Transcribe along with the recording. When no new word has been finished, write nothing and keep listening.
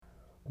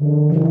Hey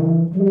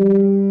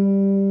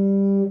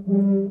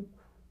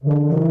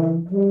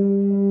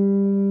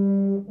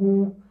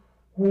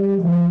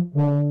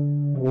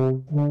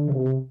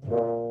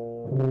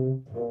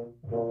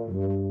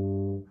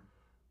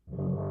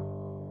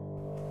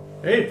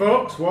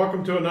folks,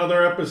 welcome to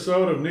another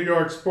episode of New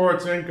York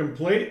Sports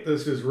Incomplete.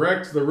 This is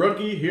Rex the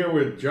Rookie here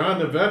with Jon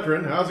the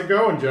Veteran. How's it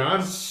going,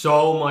 Jon?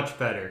 So much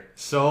better.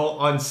 So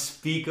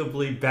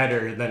unspeakably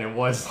better than it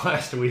was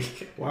last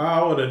week.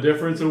 Wow, what a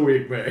difference a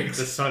week makes.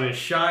 The sun is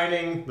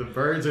shining, the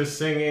birds are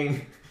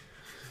singing.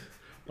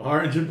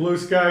 Orange and blue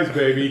skies,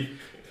 baby.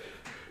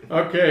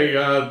 Okay,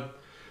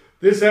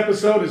 this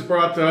episode is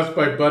brought to us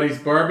by Buddy's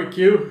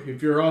Barbecue.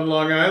 If you're on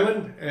Long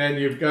Island and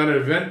you've got an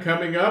event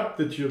coming up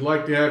that you'd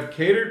like to have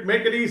catered,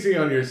 make it easy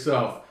on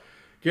yourself.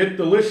 Get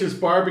delicious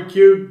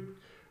barbecue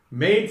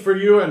made for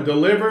you and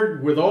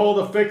delivered with all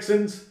the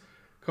fixings.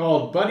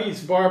 Call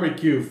Buddy's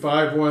Barbecue,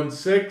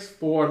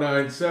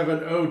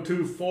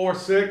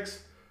 516-497-0246,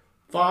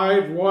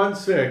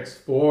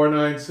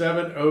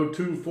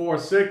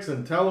 516-497-0246,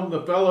 and tell them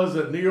the fellas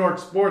at New York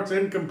Sports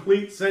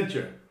Incomplete sent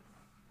you.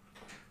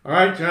 All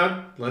right,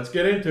 Jon, let's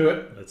get into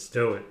it. Let's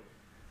do it.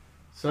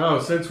 So,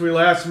 since we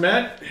last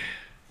met,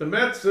 the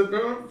Mets have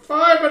been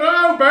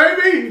 5-0,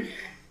 baby!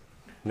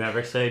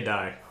 Never say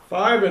die.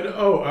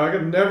 5-0. I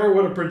never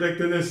would have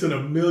predicted this in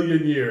a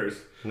million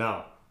years.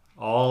 No.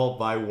 All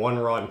by one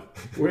run.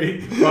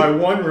 By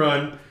one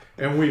run,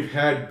 and we've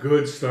had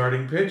good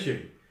starting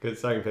pitching. Good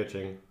starting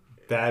pitching.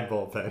 Bad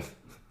bullpen.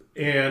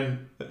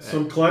 And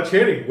some clutch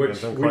hitting,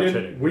 which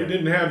we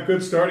didn't have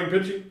good starting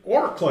pitching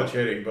or clutch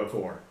hitting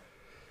before.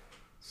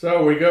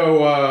 So we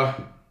go,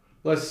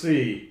 let's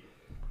see.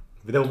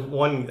 I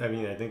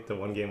think the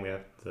one game we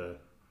have to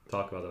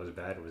talk about that was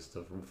bad was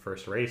the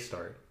first Rays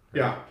start.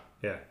 Right?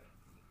 Yeah.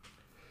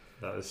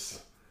 That was...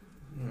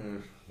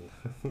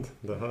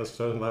 that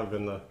might have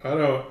been the... I don't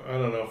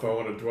know if I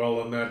want to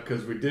dwell on that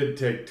because we did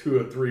take 2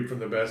 or 3 from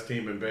the best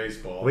team in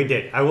baseball. We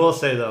did. I will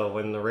say, though,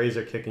 when the Rays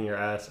are kicking your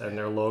ass and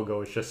their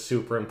logo is just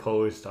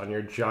superimposed on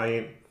your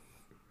giant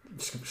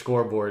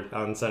scoreboard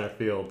out in center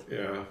field.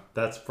 Yeah.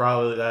 That's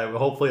probably that.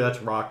 Hopefully that's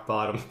rock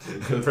bottom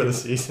for the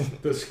season.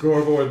 The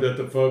scoreboard that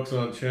the folks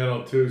on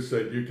Channel 2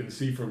 said you can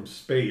see from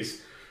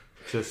space.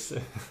 Just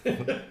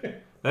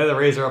now the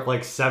Rays are up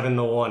like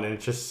 7-1 and it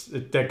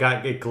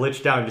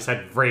glitched out and just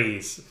had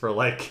Rays for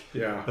like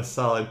a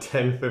solid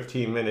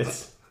 10-15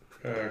 minutes.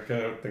 I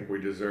don't think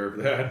we deserve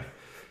that.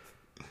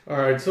 All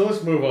right, so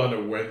let's move on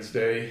to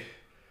Wednesday.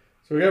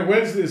 So we got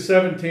Wednesday the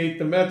 17th.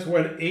 The Mets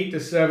went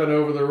 8-7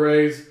 over the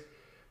Rays.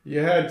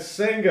 You had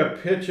Senga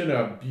pitching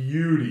a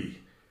beauty.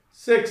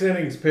 6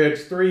 innings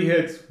pitched, 3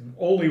 hits,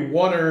 only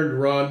 1 earned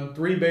run,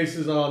 3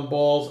 bases on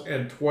balls,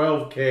 and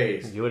 12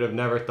 Ks. You would have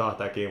never thought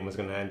that game was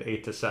going to end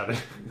 8-7.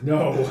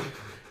 No.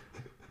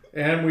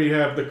 And we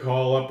have the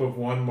call-up of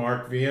one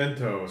Mark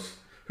Vientos,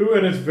 who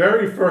in his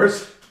very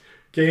first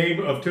game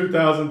of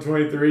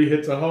 2023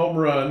 hits a home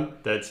run.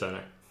 Dead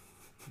center.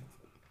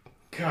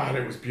 God,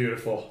 it was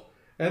beautiful.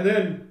 And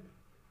then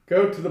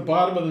go to the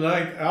bottom of the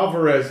 9th,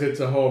 Alvarez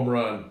hits a home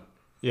run.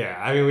 Yeah,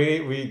 I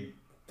mean, we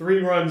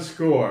 3-run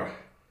score.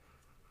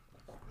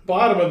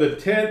 Bottom of the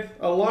 10th,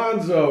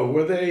 Alonso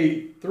with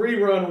a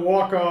 3-run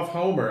walk-off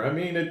homer. I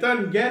mean, it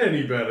doesn't get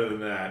any better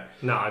than that.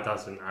 No, it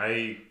doesn't.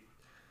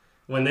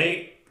 When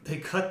they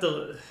cut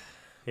the...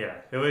 Yeah,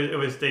 it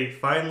was they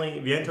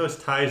finally...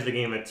 Vientos ties the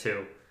game at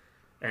 2.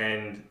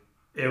 And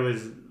it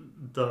was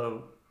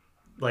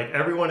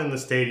everyone in the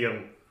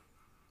stadium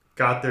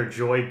got their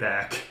joy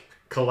back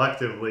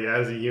collectively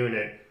as a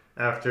unit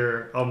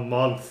after a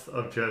month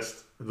of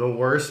just the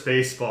worst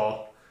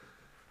baseball.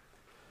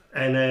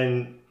 And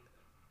then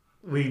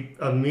we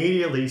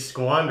immediately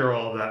squander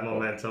all of that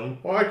momentum.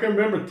 Well, I can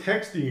remember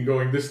texting you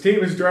going, this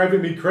team is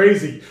driving me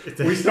crazy.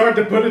 We start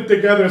to put it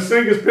together.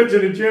 Singer's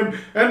pitching to Jim,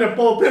 and the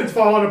bullpen's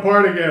falling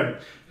apart again.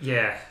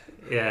 Yeah.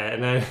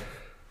 And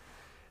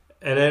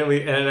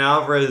then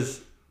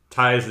Alvarez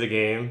ties the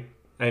game,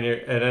 and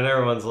then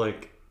everyone's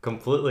like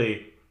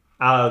completely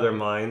out of their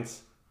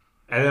minds.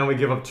 And then we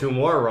give up 2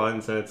 more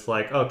runs, and it's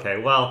like,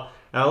 okay, well,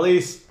 at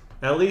least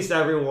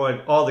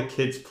everyone, all the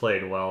kids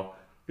played well.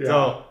 Yeah.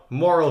 So,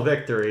 moral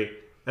victory.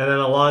 And then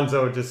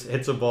Alonso just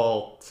hits a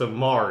ball to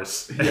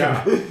Mars.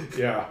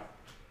 Yeah.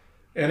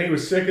 And he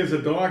was sick as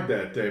a dog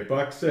that day.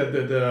 Buck said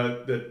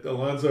that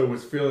Alonso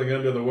was feeling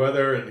under the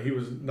weather, and he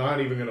was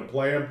not even going to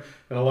play him.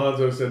 And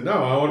Alonso said, no,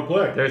 I want to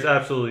play. There's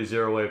absolutely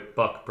zero way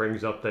Buck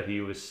brings up that he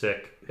was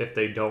sick if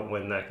they don't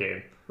win that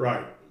game.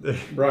 Right.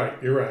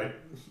 You're right.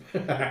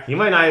 He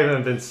might not even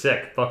have been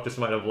sick. Buck just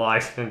might have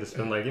lied and just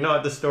been like, you know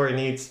what this story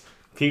needs?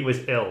 Pete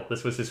was ill.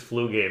 This was his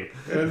flu game.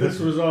 And this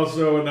was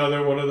also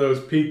another one of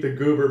those Pete the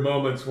Goober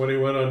moments when he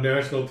went on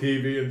national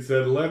TV and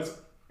said, let's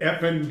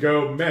effing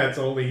go Mets,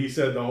 only he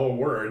said the whole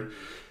word.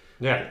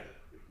 Yeah.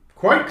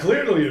 Quite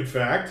clearly, in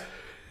fact.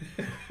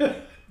 It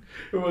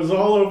was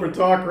all over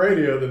talk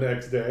radio the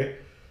next day.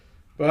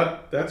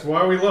 But that's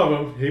why we love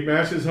him. He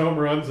mashes home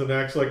runs and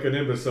acts like an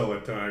imbecile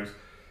at times.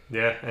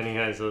 Yeah, and he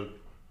has a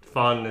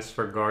fondness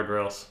for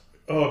guardrails.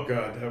 Oh,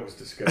 God, that was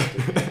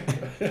disgusting.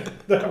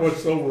 That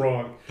was so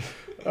wrong.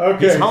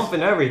 Okay. He's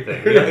humping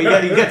everything.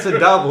 He gets a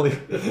double.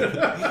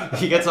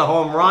 He gets a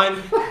home run.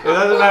 It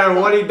doesn't matter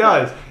what he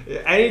does.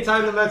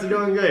 Anytime the Mets are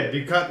doing good,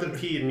 you cut the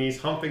Pete and he's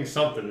humping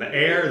something. The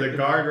air, the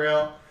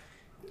guardrail.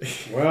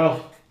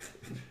 Well,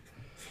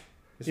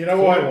 you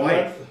know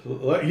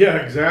what? Yeah,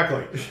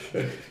 exactly.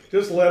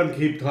 Just let him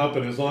keep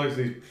humping as long as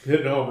he's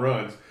hitting home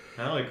runs.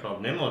 I only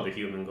called Nimmo the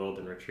human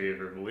golden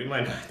retriever, but we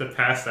might have to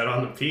pass that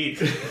on to Pete.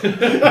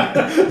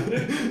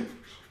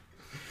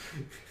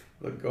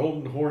 The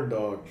golden horn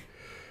dog.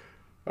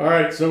 All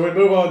right, so we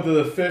move on to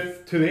the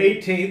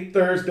 18th,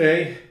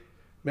 Thursday.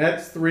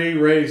 Mets 3,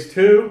 Rays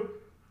 2.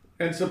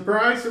 And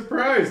surprise,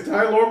 surprise,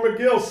 Tyler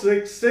McGill,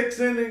 six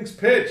innings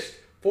pitched,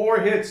 4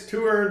 hits,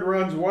 2 earned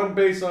runs, 1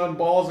 base on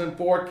balls, and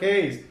 4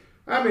 Ks.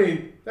 I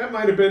mean, that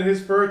might have been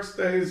his best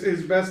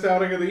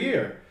outing of the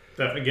year.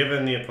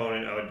 Given the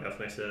opponent, I would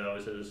definitely say that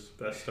was his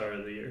best start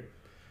of the year.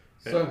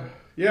 So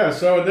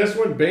in this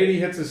one, Beatty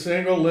hits a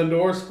single,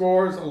 Lindor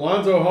scores,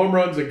 Alonso home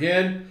runs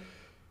again,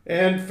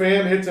 and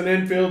Pham hits an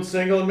infield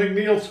single, and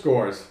McNeil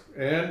scores.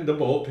 And the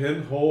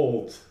bullpen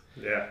holds.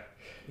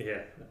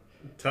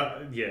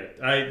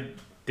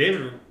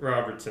 David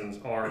Robertson's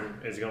arm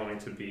is going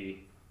to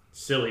be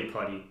silly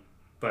putty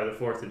by the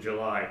 4th of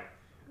July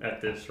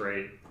at this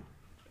rate.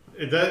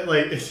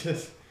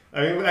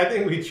 I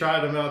think we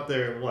tried him out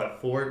there,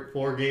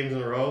 4 games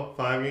in a row?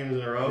 5 games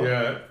in a row?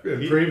 Yeah,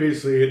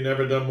 previously he'd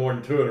never done more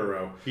than 2 in a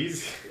row.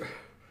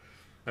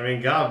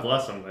 God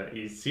bless him, but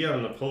you see him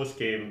in the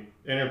post-game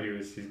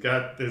interviews, he's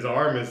got, his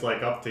arm is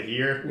up to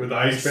here. With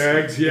ice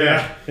bags?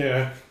 Yeah.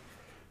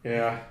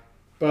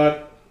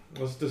 But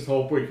let's just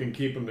hope we can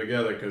keep him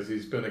together because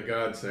he's been a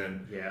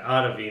godsend. Yeah,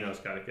 Ottavino's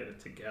got to get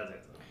it together.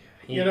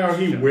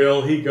 He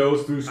will. He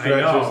goes through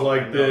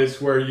stretches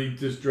this where he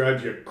just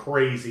drives you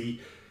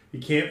crazy. He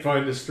can't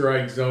find the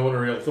strike zone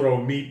or he'll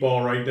throw a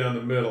meatball right down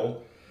the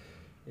middle.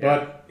 Yeah.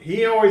 But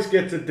he always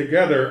gets it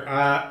together.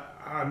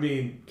 I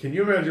mean, can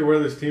you imagine where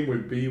this team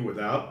would be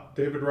without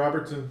David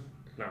Robertson?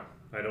 No,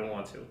 I don't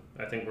want to.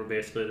 I think we're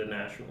basically the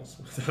Nationals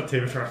without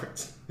David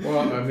Robertson.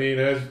 Well, I mean,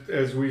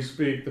 as we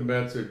speak, the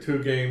Mets are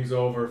 2 games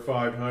over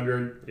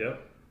 500.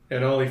 Yep.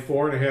 And only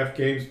 4.5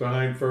 games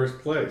behind first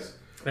place.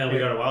 And we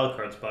got a wild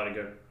card spot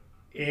again.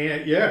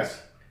 And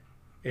yes.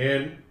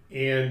 And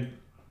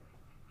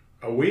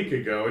a week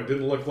ago, it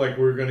didn't look like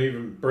we were going to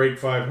even break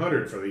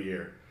 500 for the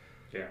year.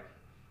 Yeah.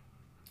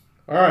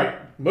 All right,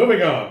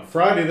 moving on.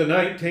 Friday the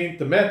 19th,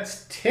 the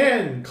Mets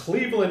 10,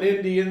 Cleveland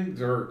Indians,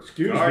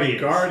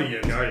 Guardians.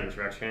 Guardians,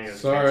 Rex.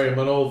 Sorry, I'm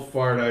an old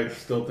fart. I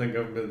still think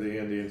of them as the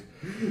Indians.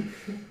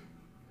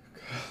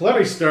 Let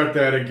me start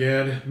that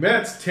again.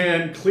 Mets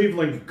 10,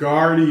 Cleveland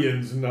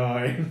Guardians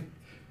 9.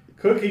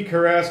 Cookie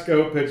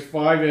Carrasco pitched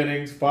 5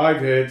 innings, 5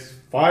 hits,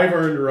 5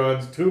 earned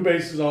runs, 2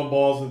 bases on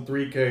balls, and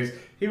 3 Ks.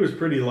 He was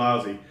pretty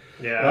lousy.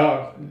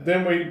 Yeah.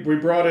 Then we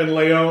brought in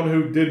Leon,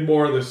 who did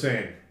more of the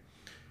same.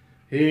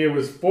 He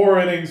was 4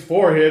 innings,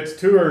 4 hits,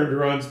 2 earned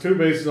runs, 2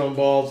 bases on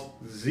balls,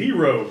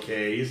 0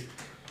 Ks.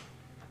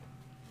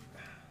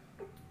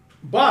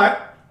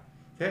 But,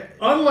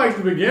 unlike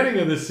the beginning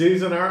of the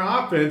season, our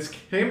offense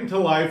came to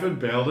life and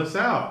bailed us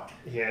out.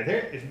 Yeah,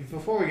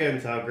 before we get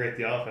into how great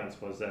the offense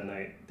was that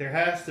night, there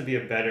has to be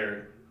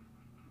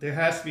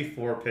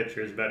 4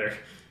 pitchers better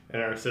in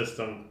our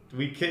system.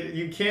 You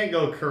can't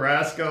go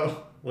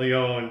Carrasco,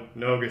 Leon,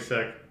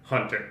 Nogasek,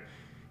 Hunter.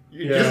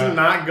 You're just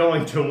not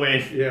going to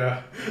win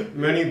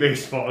many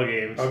baseball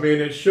games. I mean,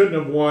 it shouldn't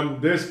have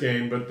won this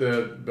game, but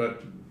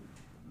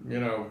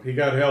he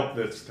got help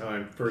this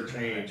time for a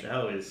change.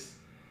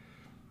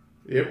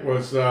 It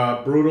was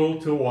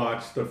brutal to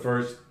watch the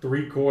first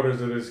 3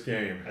 quarters of this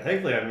game.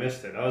 Thankfully, I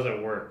missed it. I was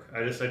at work.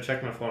 I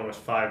checked my phone. It was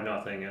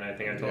 5-0, and I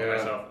think I told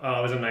myself, "Oh,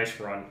 it was a nice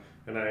run,"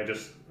 and then I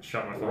just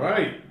shut my phone.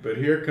 Right, but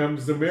here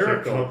comes the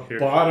miracle.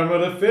 Bottom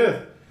of the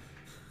 5th,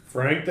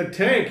 Frank the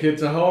Tank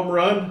hits a home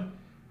run,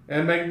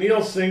 and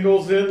McNeil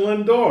singles in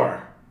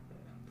Lindor.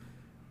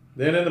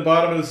 Then in the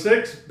bottom of the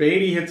 6th,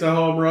 Beatty hits a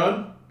home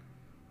run.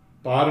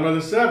 Bottom of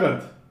the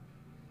 7th.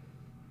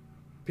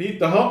 Pete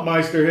the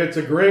Humpmeister hits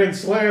a grand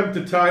slam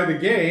to tie the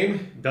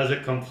game. Does a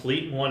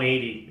complete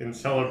 180 in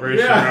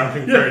celebration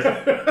rounding first.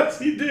 Yes,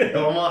 he did.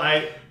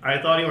 I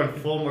thought he went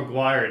full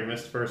McGuire and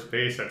missed first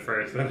base at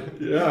first.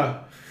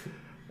 Yeah.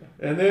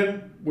 And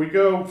then we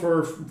go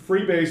for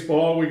free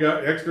baseball. We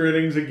got extra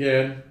innings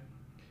again.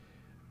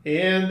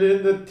 And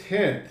in the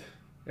 10th,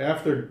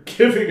 after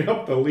giving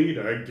up the lead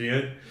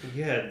again.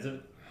 Yeah.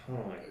 Oh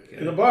my God.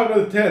 In the bottom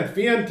of the 10th,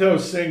 Vientos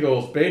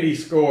singles, Beatty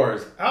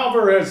scores,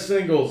 Alvarez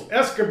singles,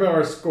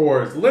 Escobar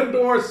scores,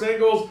 Lindor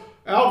singles,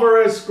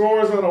 Alvarez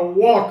scores on a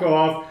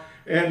walk-off,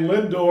 and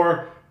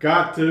Lindor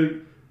got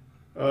to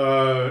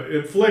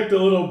inflict a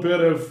little bit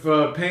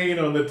of pain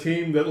on the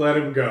team that let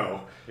him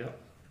go. Yep.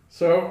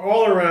 So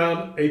all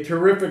around, a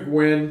terrific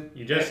win.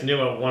 You just knew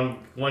at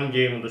one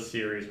game of the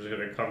series was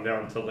going to come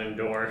down to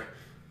Lindor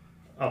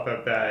up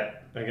at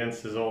bat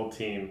against his old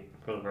team.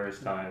 for the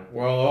first time.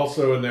 Well,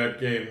 also in that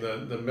game,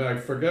 the I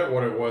forget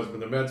what it was, but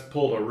the Mets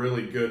pulled a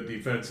really good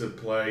defensive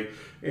play,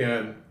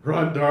 and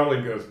Ron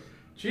Darling goes,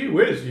 "Gee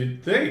whiz,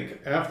 you'd think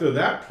after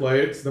that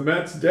play it's the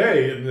Mets'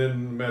 day," and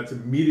then the Mets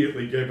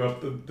immediately gave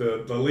up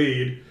the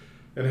lead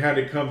and had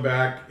to come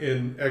back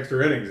in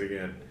extra innings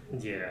again.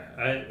 Yeah,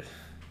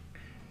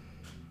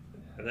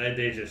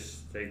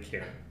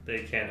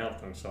 they can't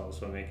help themselves,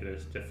 so make it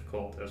as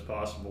difficult as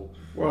possible.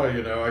 Well,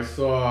 I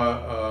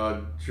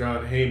saw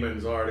John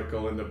Heyman's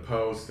article in the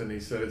Post, and he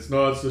said it's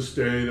not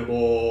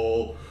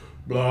sustainable,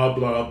 blah,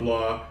 blah,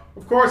 blah.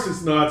 Of course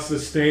it's not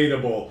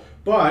sustainable,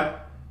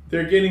 but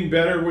they're getting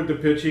better with the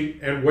pitching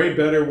and way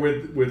better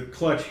with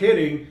clutch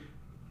hitting.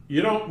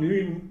 You don't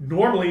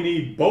normally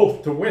need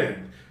both to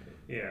win.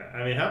 Yeah,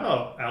 I mean, how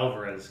about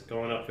Alvarez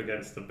going up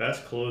against the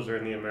best closer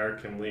in the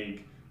American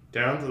League,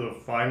 down to the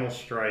final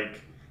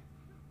strike,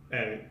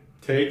 and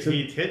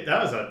he hit.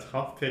 That was a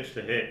tough pitch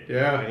to hit.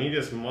 Yeah, and he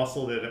just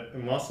muscled it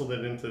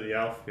into the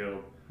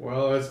outfield.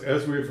 Well,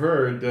 as we've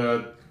heard,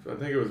 I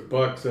think it was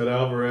Buck said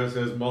Alvarez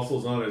has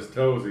muscles on his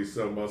toes. He's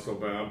so muscle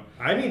bound.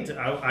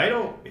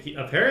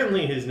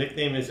 Apparently his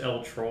nickname is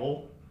El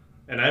Troll,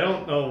 and I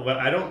don't know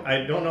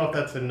if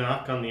that's a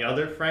knock on the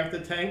other Frank the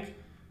Tank,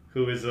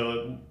 who is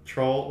a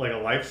troll, like a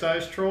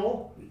life-size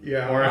troll.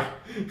 Yeah. Or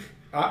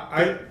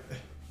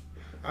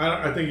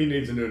I think he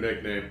needs a new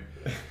nickname.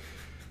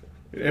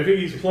 If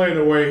he's playing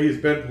the way he's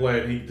been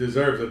playing, he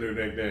deserves a new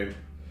nickname.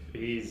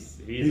 He's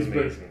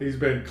amazing. He's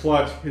been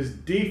clutch. His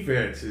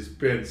defense has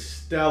been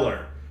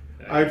stellar.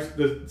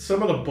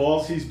 Some of the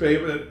balls he's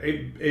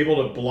been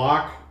able to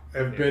block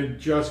have been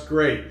just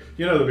great.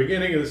 The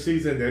beginning of the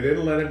season, they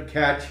didn't let him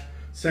catch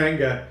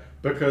Senga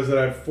because of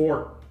that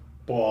fork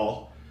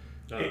ball,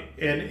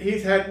 and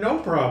he's had no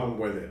problem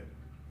with it.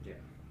 Yeah.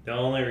 The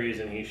only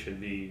reason he should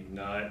be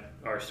not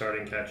our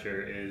starting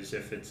catcher is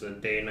if it's a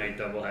day-night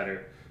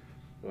doubleheader,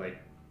 like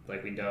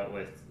we dealt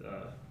with.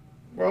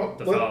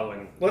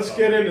 Let's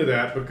get into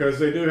that because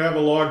they do have a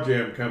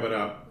logjam coming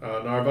up.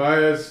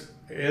 Narvaez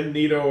and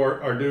Nito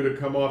are due to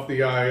come off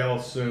the IL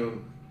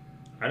soon.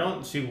 I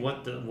don't see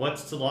what's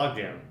the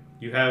logjam.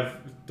 You have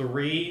not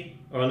three,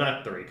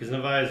 because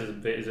Narvaez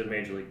is a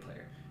major league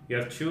player. You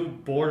have two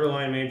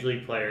borderline major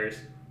league players,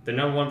 the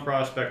number one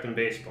prospect in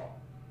baseball.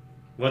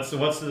 What's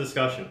the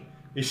discussion?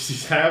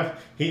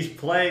 He's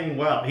playing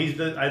well.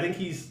 I think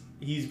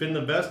he's been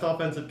the best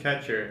offensive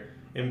catcher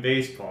in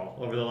baseball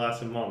over the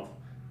last month.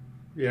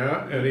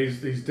 Yeah, and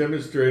he's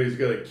demonstrated he's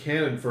got a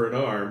cannon for an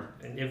arm.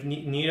 And if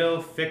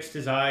Nito fixed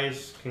his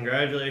eyes,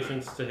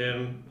 congratulations to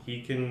him.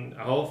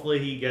 Hopefully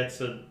he gets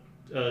at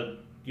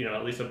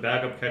least a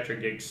backup catcher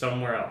gig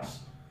somewhere else.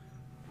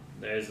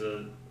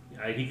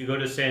 He could go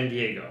to San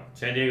Diego.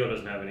 San Diego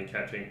doesn't have any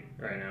catching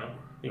right now.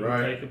 He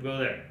could go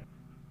there.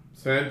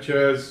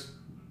 Sanchez,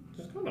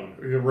 just go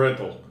to a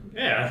rental.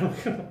 Yeah.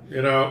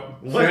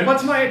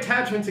 What's my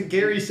attachment to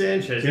Gary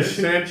Sanchez?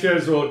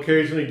 Sanchez will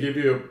occasionally give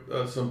you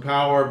some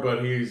power,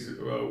 but he's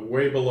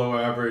way below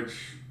average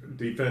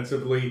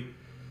defensively.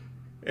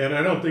 And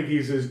I don't think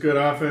he's as good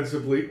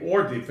offensively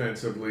or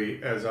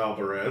defensively as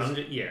Alvarez.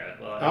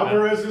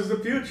 Alvarez is the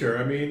future.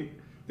 I mean,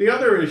 the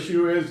other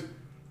issue is,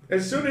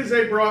 as soon as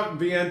they brought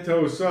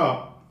Vientos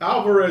up,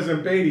 Alvarez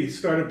and Beatty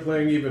started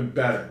playing even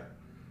better.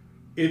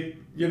 They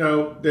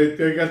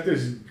got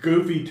this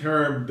goofy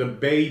term, the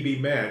baby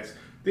Mets.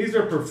 These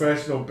are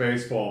professional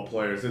baseball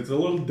players. It's a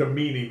little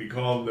demeaning to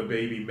call them the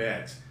baby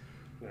Mets.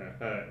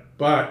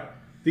 But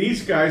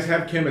these guys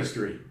have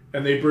chemistry,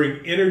 and they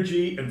bring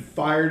energy and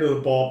fire to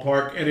the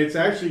ballpark, and it's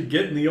actually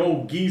getting the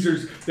old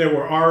geezers that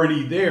were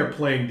already there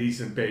playing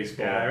decent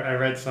baseball. Yeah, I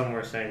read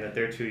somewhere saying that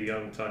they're too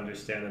young to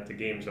understand that the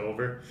game's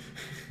over.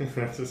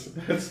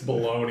 That's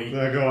baloney.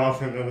 I go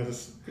off into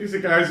this. These are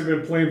guys who've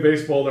been playing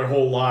baseball their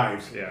whole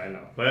lives. Yeah, I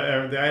know.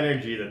 But the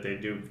energy that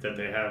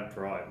they have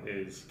brought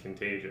is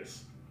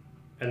contagious.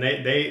 And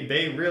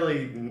they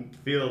really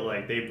feel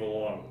like they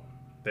belong.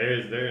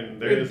 They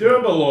do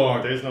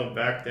belong. There's no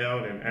back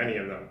down in any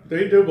of them.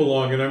 They do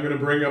belong, and I'm going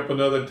to bring up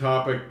another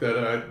topic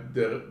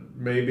that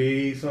may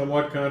be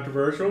somewhat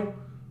controversial,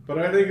 but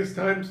I think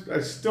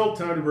it's still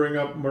time to bring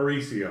up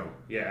Mauricio.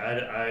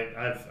 Yeah,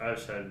 I've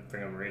said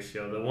bring up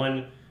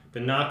Mauricio. The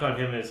knock on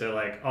him is they're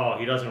like, oh,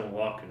 he doesn't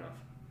walk enough.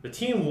 The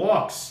team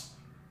walks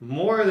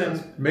more than...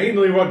 That's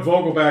mainly what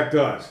Vogelback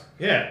does.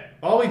 Yeah,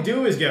 all we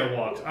do is get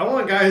walks. I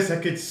want guys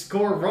that could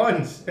score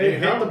runs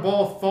and hit the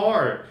ball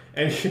far.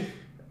 And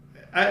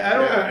I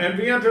don't... Yeah, and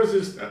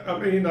Vientos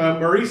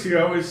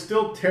Mauricio is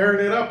still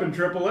tearing it up in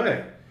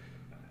AAA.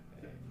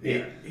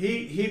 Yeah.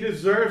 He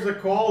deserves a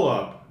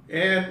call-up,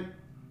 and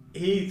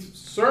he's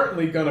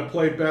certainly going to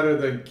play better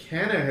than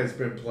Canna has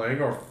been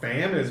playing or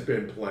Pham has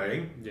been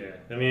playing. Yeah,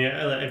 I mean,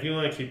 if you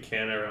want to keep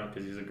Canna around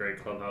because he's a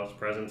great clubhouse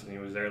presence and he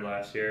was there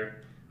last year,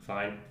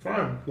 fine.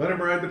 Let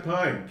him ride the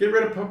pine. Get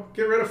rid of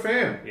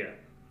Pham. Yeah,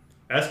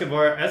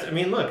 Escobar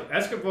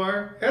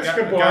Escobar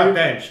got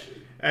benched.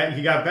 And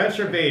he got benched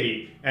for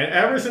Beatty, and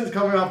ever since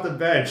coming off the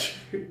bench,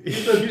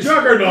 he's a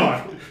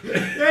juggernaut.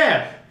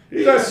 Yeah,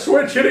 He's a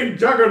switch-hitting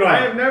juggernaut. I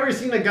have never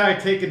seen a guy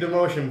take a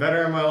demotion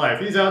better in my life.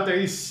 He's out there,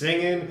 he's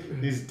singing,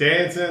 he's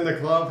dancing in the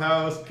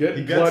clubhouse.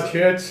 Getting clutch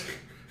hits.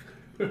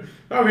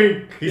 I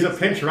mean, he's a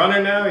pinch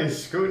runner now.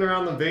 He's scooting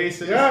around the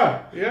bases.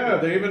 Yeah.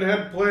 They even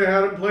had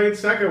him playing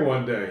second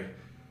one day.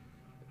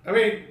 I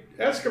mean,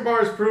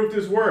 Escobar's proved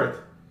his worth.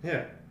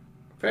 Yeah.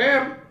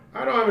 Fam,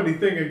 I don't have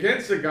anything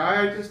against the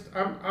guy.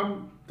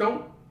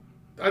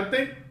 I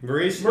think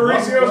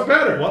Mauricio's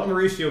better. What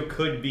Mauricio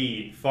could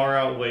be far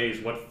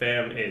outweighs what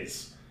Pham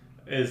is.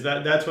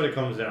 That's what it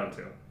comes down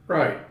to.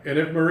 Right. And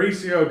if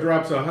Mauricio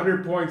drops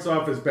 100 points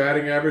off his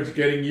batting average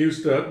getting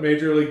used to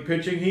Major League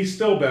pitching, he's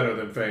still better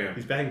than Pham.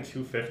 He's batting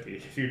 250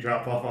 if you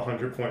drop off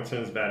 100 points in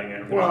his batting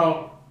average.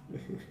 Well,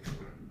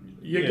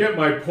 you get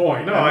my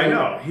point. No, I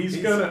know. He's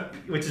gonna...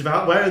 Which is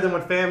about better than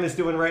what Pham is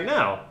doing right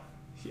now.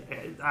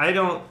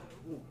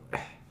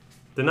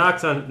 The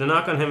knock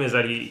on him is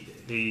that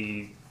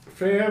he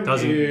Pham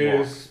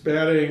is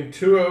batting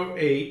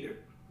 208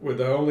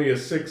 with only a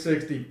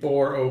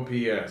 664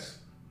 OPS.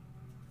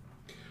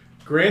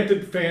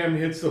 Granted, Pham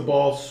hits the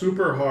ball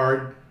super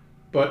hard,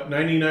 but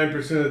 99%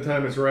 of the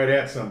time it's right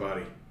at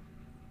somebody.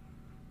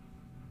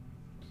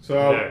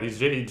 So yeah, he's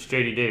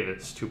J.D.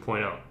 Davis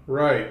 2.0.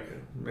 Right,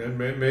 and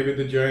maybe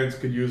the Giants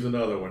could use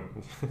another one.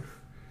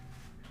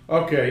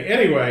 Okay,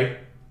 anyway,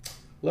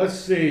 let's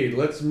see.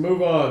 Let's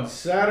move on.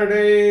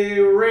 Saturday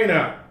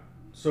rainout.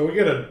 So we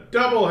get a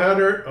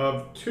doubleheader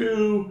of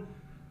two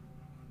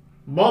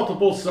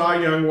multiple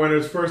Cy Young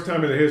winners, first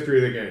time in the history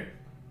of the game.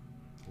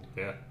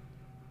 Yeah.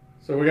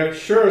 So we got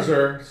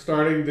Scherzer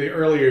starting the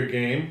earlier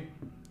game.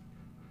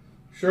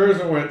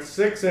 Scherzer went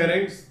 6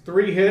 innings,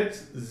 3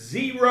 hits,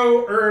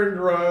 0 earned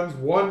runs,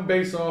 1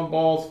 base on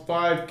balls,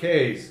 5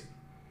 Ks.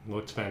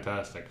 Looks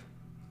fantastic.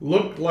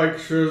 Looked like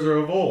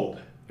Scherzer of old.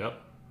 Yep.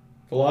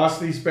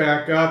 Velocity's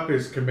back up,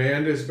 his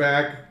command is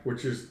back,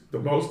 which is the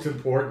most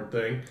important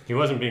thing. He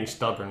wasn't being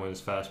stubborn with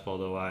his fastball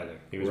though either.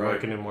 He was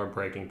working in more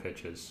breaking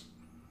pitches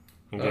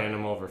and getting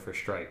him over for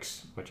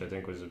strikes, which I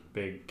think was a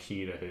big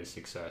key to his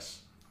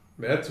success.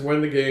 Mets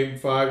win the game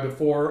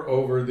 5-4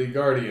 over the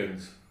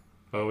Guardians.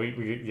 Oh,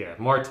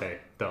 Marte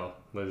though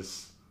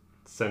was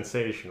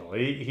sensational.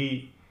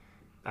 The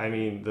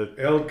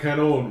El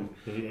Canon.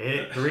 He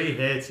hit 3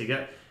 hits. He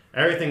got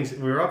everything.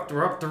 We're up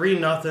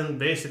 3-0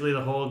 basically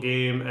the whole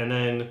game, and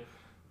then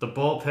the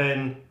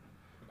bullpen.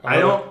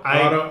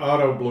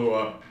 Otto blew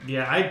up.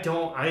 Yeah, I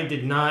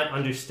did not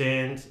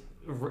understand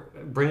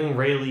bringing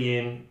Rayleigh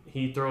in.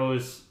 He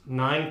throws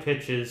 9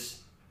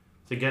 pitches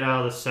to get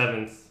out of the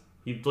 7th.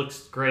 He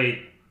looks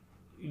great.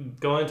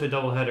 Going into a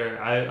doubleheader,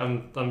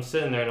 I'm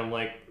sitting there and I'm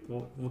like,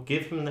 well,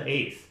 give him the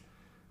 8th.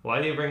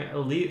 Why do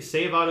you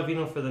save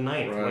Ottavino for the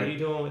 9th? Right. What are you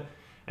doing?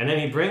 And then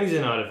he brings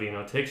in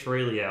Ottavino, takes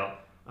Rayleigh out.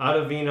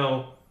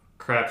 Ottavino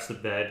craps the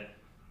bed.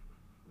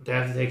 They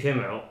have to take him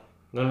out.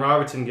 Then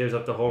Robertson gives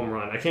up the home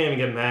run. I can't even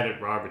get mad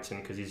at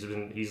Robertson because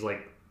he's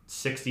like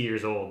 60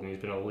 years old and he's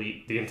been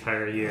elite the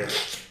entire year.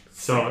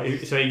 So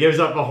he gives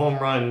up a home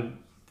run,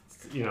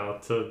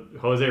 to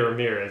Jose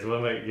Ramirez.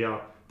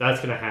 That's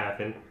gonna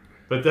happen.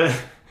 And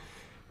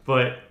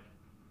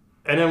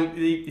then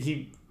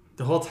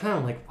the whole time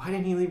I'm like, why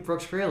didn't he leave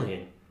Brooks Raley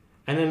in?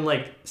 And then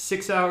like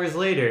 6 hours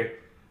later,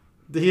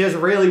 he has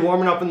Raley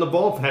warming up in the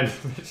bullpen.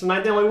 It's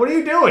night. I'm like, what are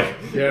you doing?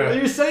 Yeah.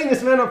 You're setting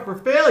this man up for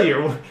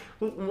failure.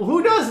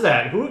 Who does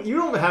that? You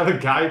don't have a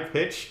guy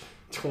pitch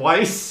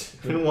twice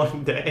in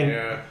one day.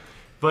 Yeah.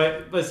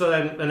 But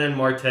then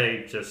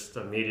Marte just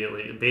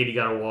immediately, Beatty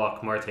got a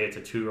walk. Marte hits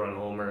a 2-run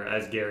homer.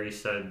 As Gary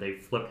said, they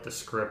flipped the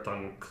script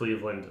on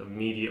Cleveland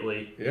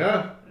immediately.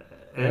 Yeah.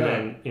 And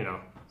then,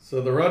 So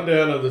the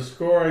rundown of the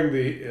scoring,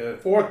 the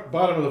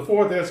bottom of the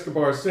 4th,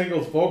 Escobar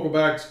singles,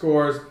 Vogelbach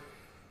scores.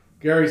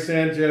 Gary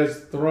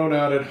Sanchez thrown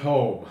out at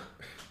home.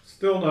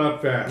 Still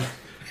not fast.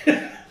 So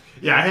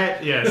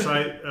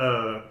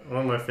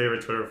one of my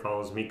favorite Twitter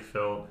follows, Meek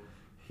Phil,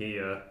 he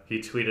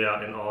tweeted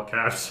out in all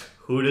caps,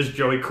 who does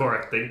Joey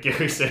Corrick think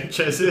Gary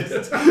Sanchez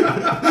is?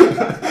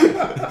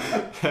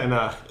 And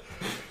that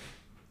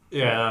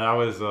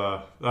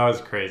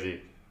was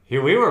crazy.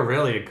 We were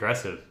really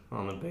aggressive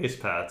on the base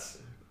paths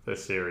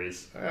this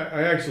series.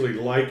 I actually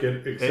like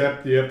it,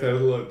 except you have to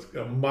have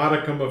a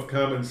modicum of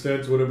common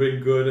sense would have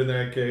been good in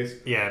that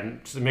case. Yeah,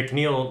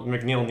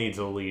 McNeil needs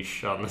a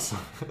leash on this.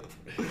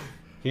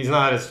 He's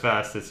not as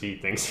fast as he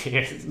thinks he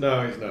is.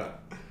 No, he's not.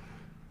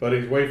 But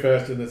he's way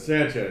faster than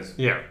Sanchez.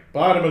 Yeah.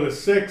 Bottom of the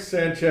 6th,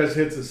 Sanchez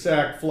hits a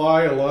sac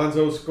fly.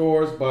 Alonso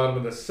scores. Bottom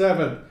of the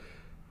 7th,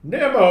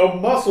 Nemo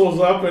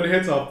muscles up and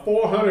hits a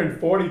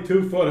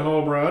 442-foot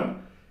home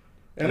run.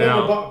 And then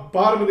the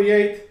bottom of the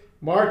 8th,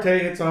 Marte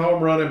hits a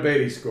home run and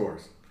Beatty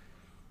scores.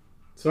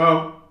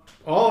 So,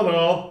 all in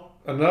all,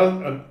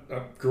 a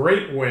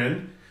great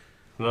win.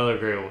 Another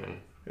great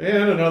win.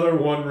 And another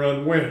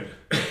 1-run win.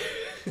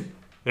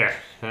 Yeah,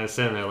 and I was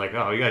sitting there like,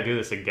 we got to do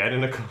this again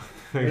in a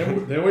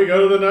Then we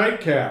go to the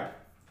nightcap.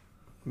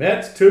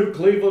 Mets 2,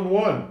 Cleveland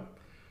 1.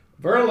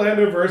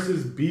 Verlander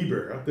versus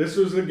Bieber. This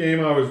was the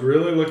game I was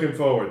really looking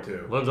forward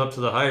to. Lives up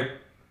to the hype.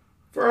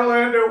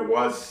 Verlander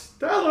was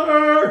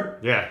stellar.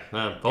 Yeah,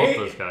 both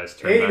those guys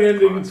turned Eight back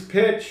the innings clock.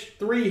 pitched,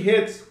 3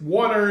 hits,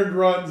 1 earned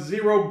run,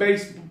 0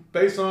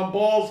 base on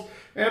balls,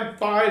 and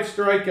 5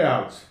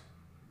 strikeouts.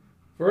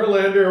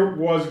 Verlander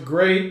was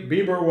great.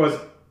 Bieber was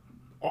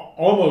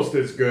almost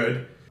as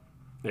good.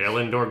 Yeah,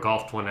 Lindor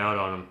golfed one out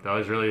on him. That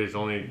was really his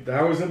only...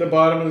 That was in the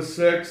bottom of the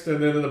 6th,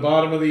 and then in the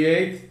bottom of the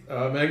 8th,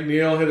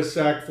 McNeil hit a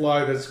sac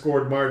fly that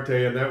scored Marte,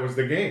 and that was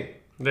the game.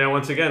 Yeah,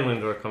 once again,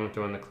 Lindor coming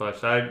through in the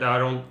clutch. I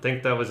don't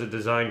think that was a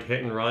designed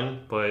hit and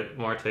run, but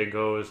Marte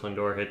goes,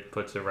 Lindor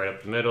puts it right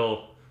up the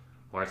middle.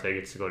 Marte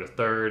gets to go to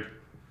third,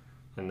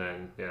 and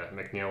then, yeah,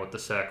 McNeil with the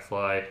sac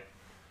fly.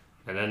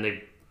 And then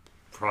they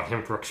brought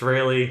in Brooks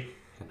Raley.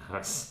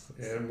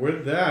 And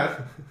with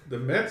that, the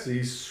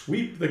Metsies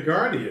sweep the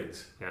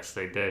Guardians. Yes,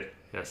 they did.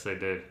 Yes, they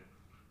did.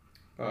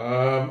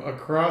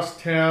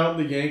 Across town,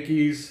 the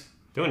Yankees...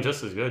 Doing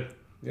just as good.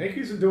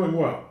 Yankees are doing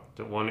well.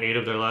 They won 8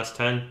 of their last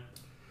 10.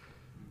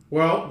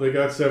 Well, they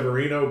got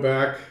Severino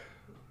back.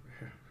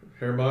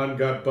 Herman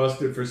got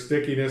busted for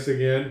stickiness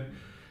again.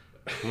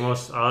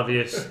 Most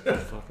obvious.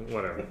 Fucking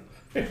whatever.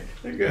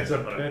 That guy's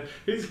a...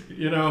 He's,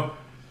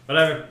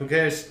 Whatever. Who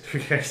cares? Who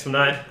cares? I'm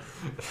not...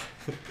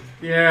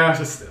 Yeah.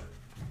 Just...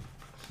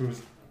 It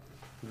was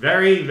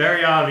very,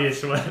 very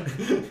obvious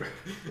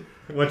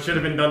what should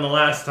have been done the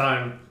last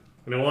time,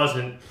 and it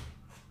wasn't.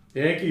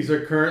 Yankees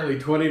are currently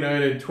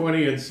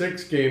 29-20 and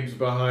 6 games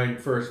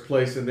behind first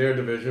place in their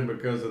division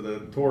because of the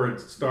torrid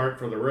start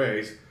for the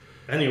Rays.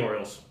 And the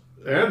Orioles.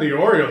 And the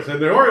Orioles.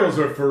 And the Orioles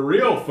are for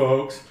real,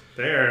 folks.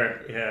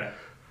 They're, yeah.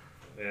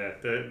 Yeah,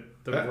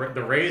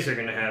 the Rays are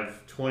going to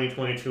have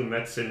 2022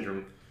 Mets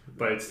syndrome,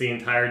 but it's the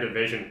entire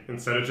division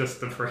instead of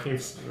just the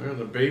Braves. Well,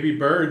 the baby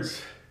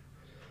birds.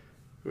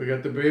 We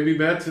got the baby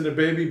Mets and the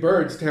baby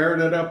birds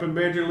tearing it up in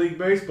Major League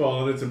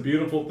Baseball, and it's a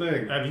beautiful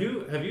thing. Have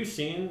you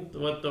seen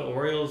what the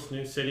Orioles'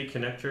 new City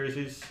Connect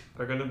jerseys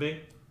are going to be?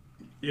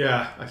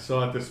 Yeah, I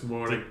saw it this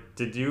morning.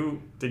 Did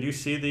you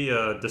see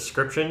the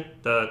description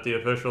that the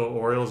official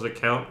Orioles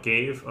account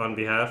gave on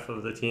behalf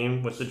of the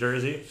team with the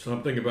jersey?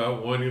 Something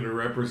about wanting to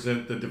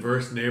represent the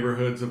diverse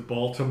neighborhoods of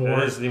Baltimore.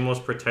 That is the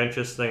most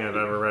pretentious thing I've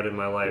ever read in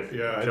my life.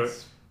 Yeah,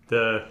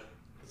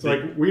 it's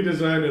like we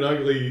designed an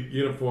ugly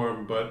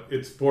uniform, but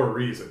it's for a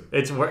reason.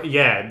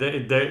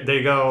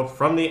 They go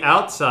from the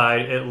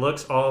outside. It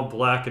looks all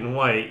black and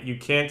white. You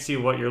can't see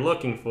what you're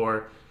looking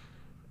for.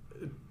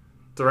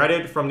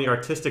 Threaded from the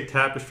artistic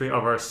tapestry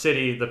of our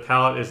city, the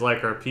palette is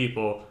like our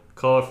people,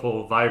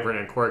 colorful, vibrant,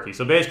 and quirky.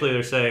 So basically,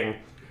 they're saying,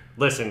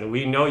 "Listen,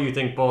 we know you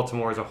think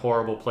Baltimore is a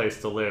horrible place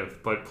to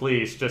live, but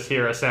please just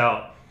hear us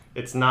out.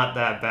 It's not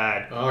that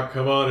bad." Oh,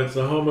 come on! It's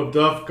the home of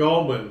Duff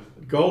Goldman,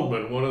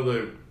 one of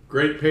the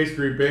great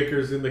pastry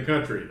bakers in the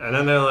country. And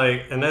then they're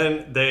like,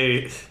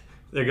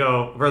 they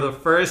go, we're the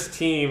first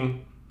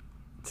team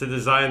to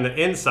design the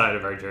inside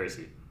of our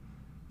jersey.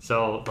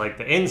 So, like,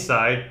 the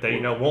inside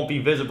that, won't be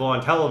visible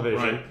on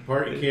television. Right, the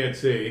part you can't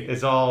see.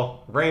 It's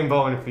all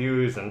rainbow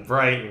infused and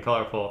bright and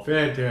colorful.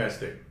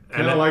 Fantastic.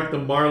 Kind of like the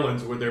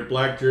Marlins with their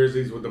black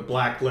jerseys with the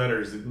black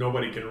letters that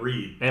nobody can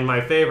read. And my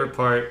favorite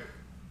part,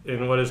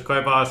 in what is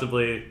quite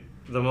possibly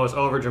the most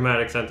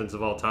overdramatic sentence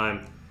of all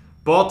time,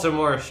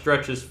 Baltimore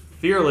stretches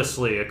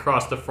fearlessly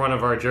across the front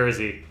of our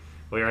jersey.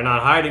 We are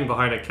not hiding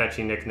behind a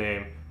catchy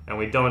nickname, and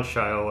we don't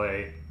shy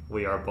away.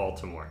 We are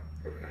Baltimore.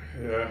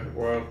 Yeah,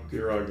 well,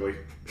 you're ugly.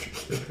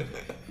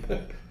 I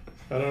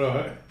don't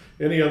know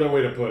any other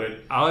way to put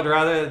it. I would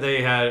rather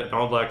they had an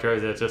all-black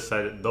jersey that just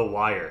said "The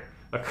Wire"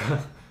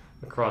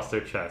 across their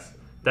chest.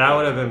 That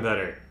would have been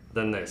better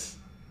than this.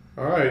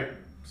 All right,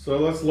 so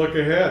let's look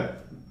ahead.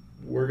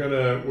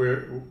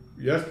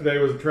 Yesterday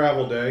was a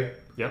travel day.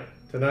 Yep.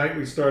 Tonight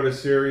we start a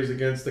series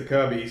against the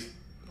Cubbies.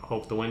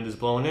 Hope the wind is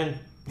blowing in.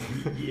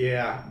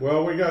 Yeah.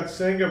 Well, we got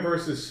Senga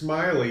versus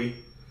Smiley.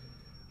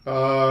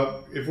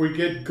 If we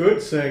get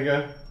good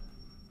Senga,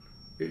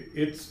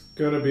 it's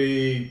going to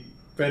be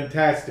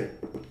fantastic.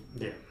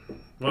 Yeah.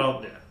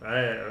 Well,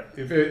 yeah.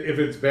 If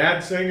it's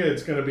bad Senga,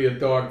 it's going to be a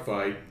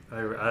dogfight.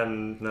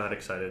 I'm not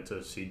excited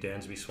to see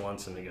Dansby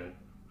Swanson again.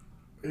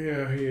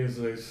 Yeah, he is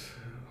a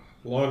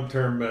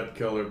long-term Met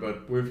killer,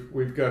 but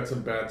we've got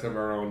some bats of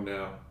our own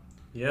now.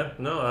 Yeah,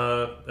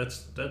 no,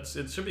 that's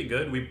it should be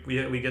good.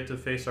 We get to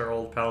face our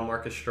old pal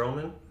Marcus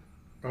Stroman.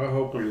 I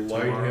hope we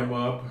light him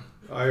up.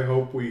 I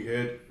hope we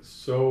hit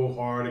so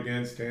hard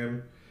against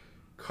him.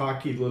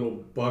 Cocky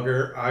little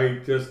bugger. I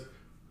just,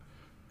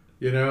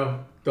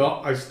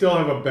 I still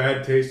have a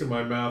bad taste in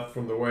my mouth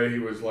from the way he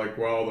was like,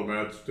 well, the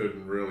Mets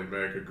didn't really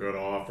make a good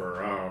offer.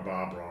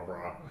 Blah, blah,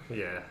 blah.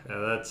 Yeah,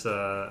 that's,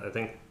 I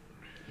think,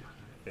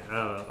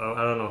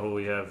 I don't know who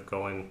we have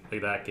going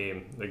like that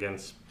game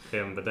against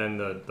him, but then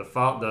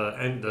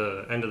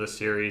the end of the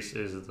series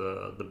is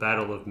the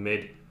battle of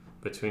mid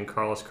between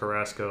Carlos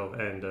Carrasco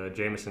and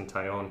Jameson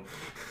Taillon.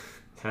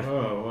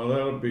 Oh, well,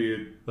 that'll be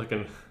a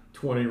looking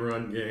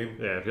 20-run game.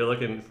 Yeah, if you're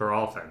looking for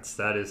offense,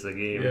 that is the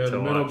game. Yeah, to the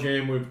middle watch.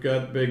 game we've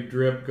got Big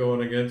Drip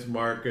going against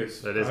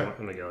Marcus. That is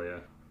Miguel, yeah.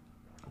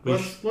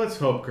 Let's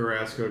hope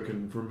Carrasco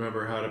can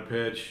remember how to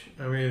pitch.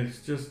 I mean,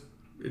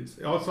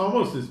 it's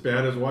almost as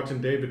bad as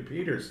watching David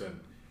Peterson.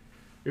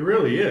 It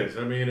really is.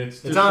 I mean,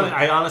 it's just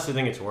I honestly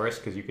think it's worse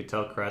because you could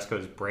tell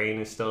Carrasco's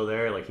brain is still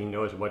there. Like, he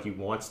knows what he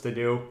wants to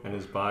do, and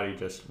his body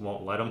just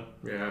won't let him.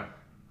 Yeah.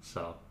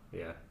 So,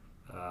 yeah.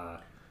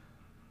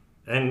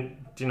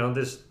 And,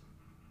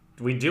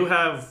 we do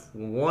have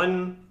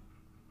one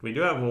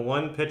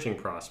pitching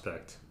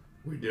prospect.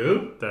 We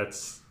do?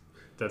 That's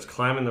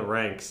climbing the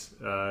ranks.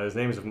 His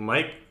name is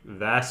Mike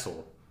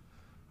Vassell,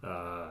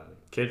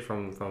 kid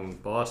from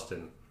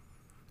Boston.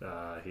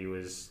 He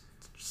was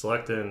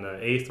selected in the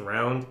 8th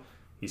round.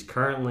 He's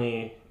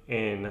currently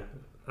in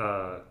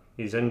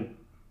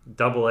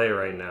Double A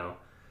right now.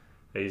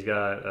 He's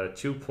got a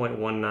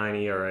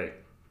 2.19 ERA,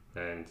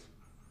 and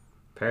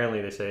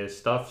apparently they say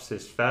his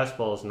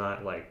fastball is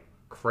not like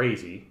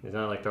crazy. It's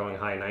not like throwing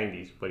high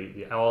 90s, but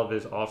all of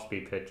his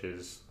off-speed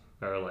pitches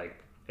are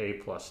like A+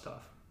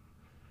 stuff,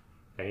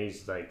 and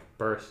he's like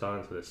burst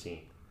onto the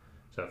scene.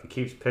 So if he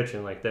keeps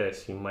pitching like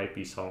this, he might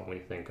be someone we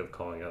think of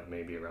calling up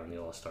maybe around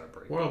the All-Star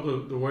break. Well,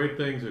 the way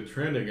things are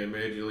trending in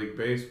Major League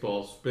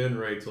Baseball, spin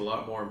rate's a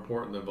lot more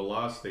important than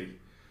velocity.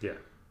 Yeah.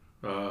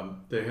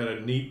 They had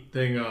a neat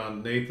thing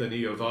on Nathan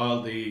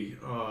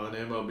Eovaldi on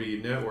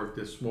MLB Network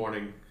this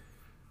morning.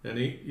 And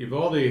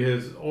Eovaldi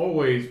has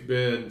always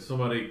been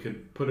somebody who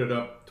could put it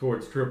up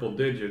towards triple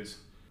digits.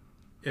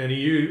 And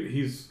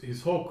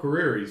his whole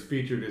career, he's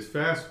featured his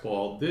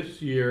fastball.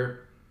 This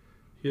year,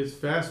 his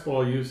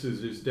fastball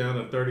usage is down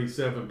to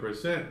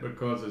 37%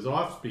 because his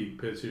off-speed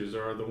pitches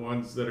are the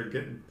ones that are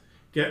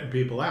getting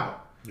people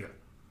out. Yeah.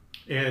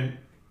 And,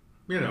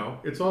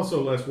 it's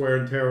also less wear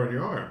and tear on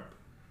your arm.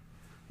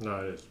 No,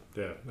 it is.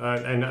 Yeah.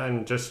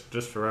 And just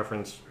for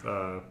reference,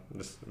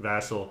 this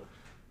Vassell,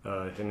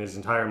 in his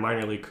entire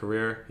minor league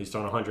career, he's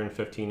thrown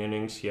 115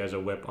 innings. He has a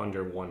whip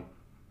under 1,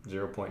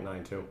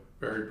 0.92.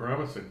 Very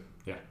promising.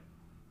 Yeah.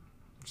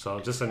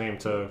 So just a name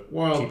to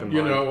Well, keep in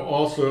mind.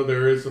 also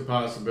there is a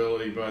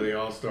possibility by the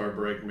All-Star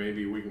break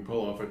maybe we can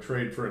pull off a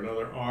trade for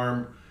another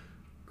arm.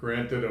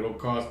 Granted, it'll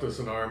cost us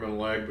an arm and a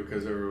leg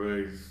because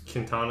everybody's...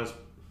 Quintana's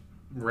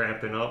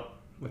ramping up,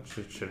 which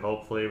should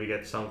hopefully we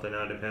get something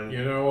out of him.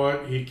 You know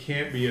what? He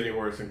can't be any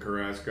worse than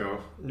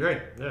Carrasco.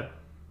 Right, yeah.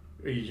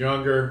 He's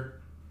younger.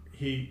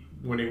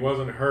 When he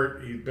wasn't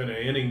hurt, he's been an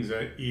innings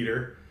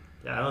eater.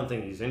 Yeah, I don't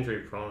think he's injury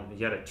prone.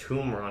 He had a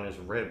tumor on his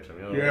ribs. I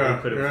mean,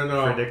 who could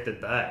have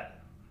predicted that?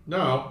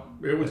 No,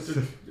 it was just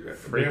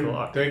freak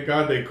luck. Thank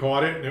God they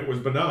caught it and it was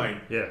benign.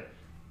 Yeah.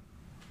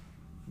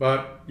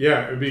 But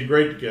yeah, it'd be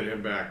great to get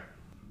him back.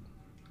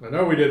 I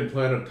know we didn't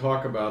plan to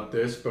talk about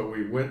this, but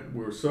we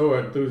were so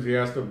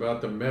enthusiastic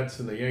about the Mets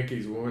and the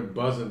Yankees, we went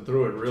buzzing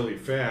through it really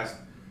fast.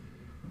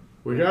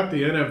 We got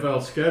the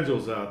NFL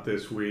schedules out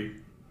this week.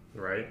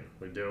 Right,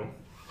 we do.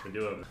 We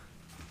do have.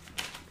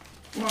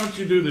 Why don't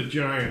you do the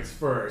Giants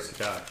first?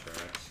 Gotcha.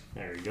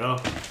 There you go.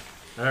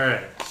 All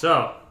right.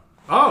 So,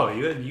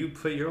 you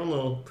put your own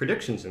little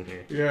predictions in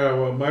here. Yeah.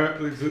 Well,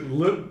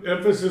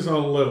 emphasis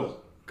on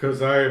little,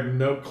 because I have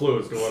no clue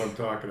as to what I'm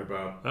talking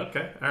about.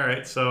 Okay. All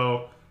right.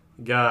 So,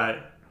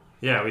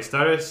 we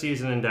started a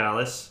season in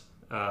Dallas,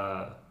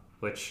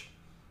 which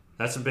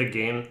that's a big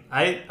game.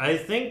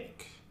 I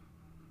think.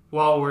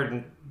 Well,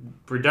 we're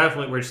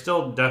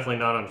still definitely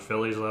not on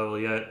Philly's level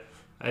yet.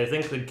 I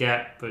think the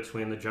gap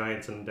between the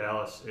Giants and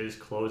Dallas is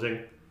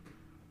closing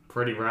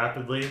pretty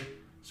rapidly.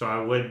 So I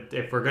would,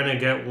 if we're gonna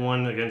get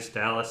one against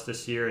Dallas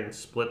this year and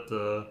split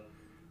the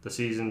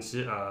season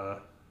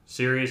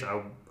series,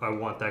 I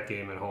want that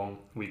game at home,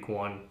 week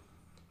 1.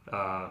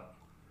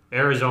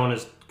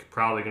 Arizona's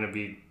probably gonna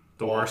be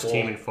the worst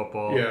team in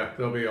football. Yeah,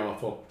 they'll be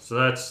awful. So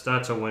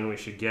that's a win we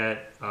should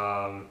get.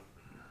 San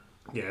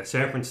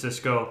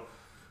Francisco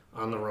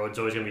on the road is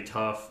always going to be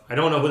tough. I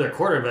don't know who their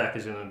quarterback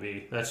is going to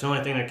be. That's the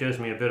only thing that gives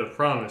me a bit of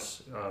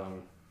promise.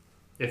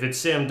 If it's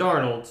Sam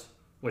Darnold,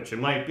 which it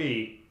might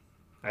be,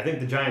 I think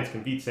the Giants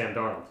can beat Sam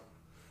Darnold.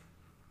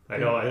 I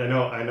know.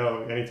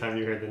 Anytime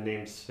you hear the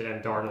name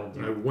Sam Darnold,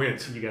 I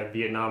wince. You got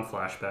Vietnam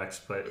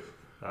flashbacks, but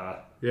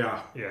yeah.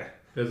 Yeah.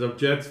 As a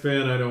Jets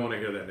fan, I don't want to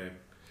hear that name.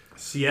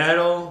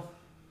 Seattle.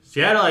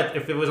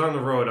 If it was on the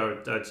road,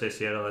 I'd say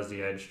Seattle has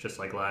the edge, just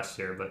like last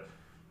year, but.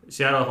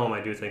 Seattle at home,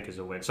 I do think, is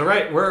a win. So,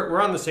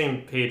 we're on the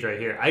same page right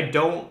here.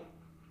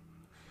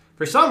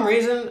 For some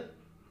reason,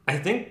 I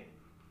think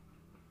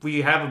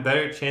we have a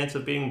better chance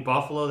of beating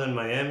Buffalo than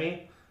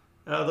Miami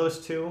out of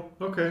those two.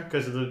 Okay.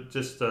 Because of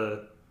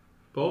the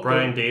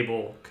Brian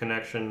Dable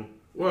connection.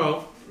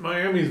 Well,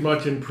 Miami's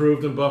much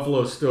improved and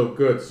Buffalo's still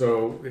good,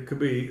 so it could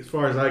be, as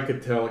far as I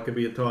could tell, it could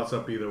be a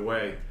toss-up either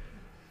way.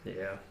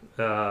 Yeah.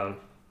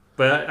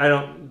 But I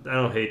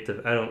don't hate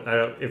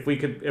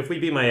if we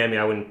beat Miami,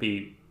 I wouldn't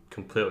be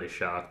completely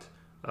shocked.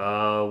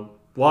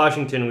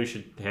 Washington, we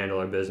should handle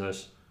our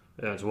business.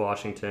 It's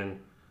Washington.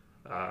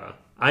 I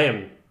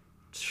am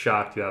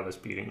shocked you have us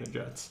beating the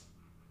Jets.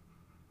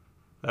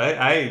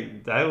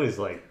 I was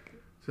like...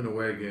 It's an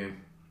away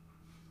game.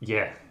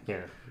 Yeah.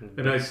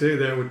 And I say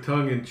that with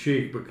tongue in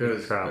cheek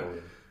because I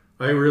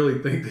really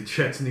think the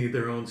Jets need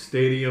their own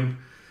stadium.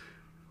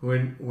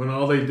 when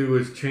all they do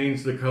is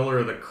change the color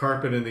of the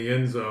carpet in the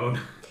end zone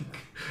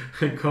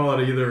and call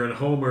it either a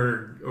home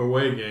or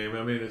away game.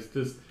 I mean, it's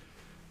just,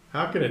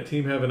 how can a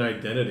team have an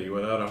identity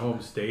without a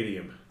home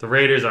stadium? The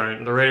Raiders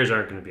aren't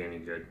going to be any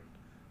good.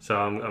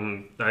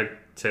 So I'd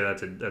say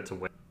that's a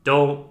win.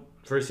 Don't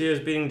foresee us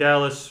beating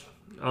Dallas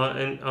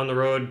on the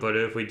road, but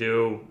if we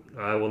do,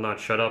 I will not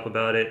shut up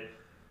about it.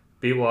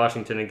 Beat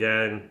Washington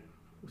again.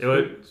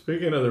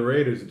 Speaking of the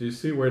Raiders, do you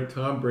see where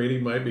Tom Brady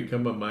might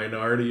become a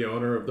minority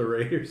owner of the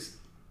Raiders?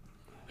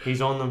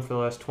 He's owned them for the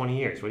last 20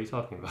 years. What are you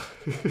talking about?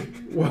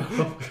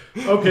 Well,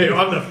 okay,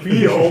 on the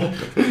field.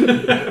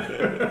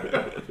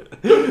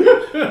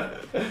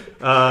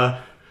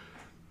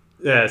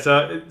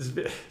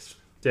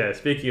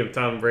 Speaking of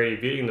Tom Brady,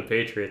 beating the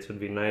Patriots would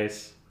be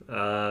nice.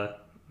 I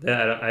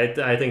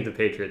think the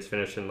Patriots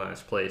finish in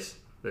last place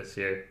this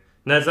year.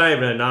 And that's not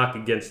even a knock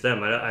against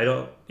them. I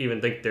don't even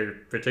think they're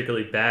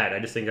particularly bad. I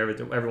just think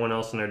everyone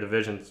else in their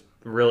division's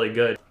really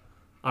good.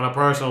 On a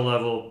personal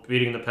level,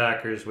 beating the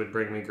Packers would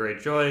bring me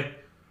great joy,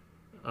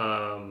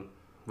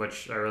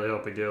 which I really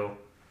hope we do.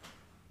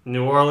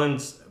 New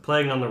Orleans,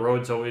 playing on the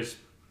road is always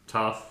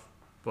tough,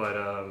 but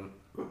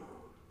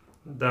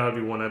that would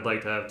be one I'd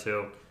like to have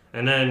too.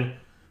 And then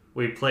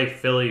we play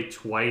Philly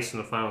twice in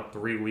the final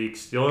 3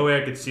 weeks. The only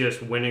way I could see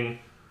us winning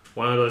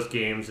one of those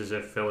games is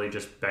if Philly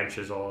just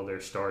benches all of their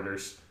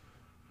starters.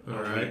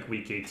 All right.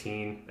 Week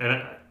 18.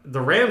 And the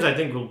Rams, I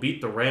think, will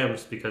beat the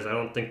Rams because I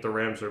don't think the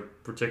Rams are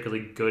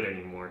particularly good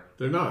anymore.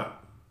 They're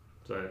not.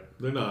 So,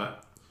 They're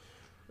not.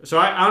 So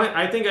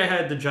I think I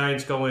had the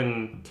Giants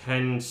going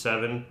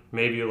 10-7,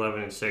 maybe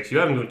 11-6. You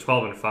have them going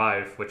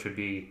 12-5, which would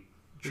be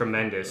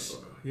tremendous.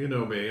 You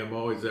know me. I'm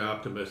always the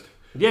optimist.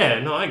 Yeah,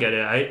 no, I get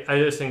it. I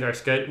just think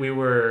we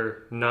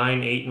were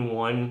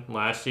 9-8-1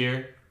 last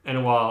year,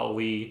 and while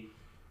we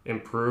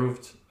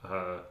improved,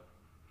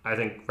 I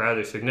think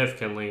rather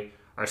significantly,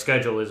 our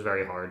schedule is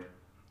very hard.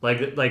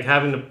 Like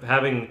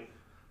having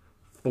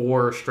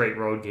 4 straight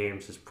road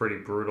games is pretty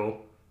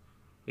brutal.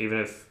 Even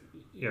if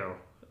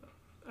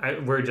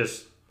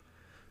it's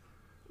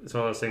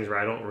one of those things where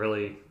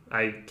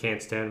I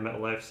can't stand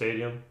MetLife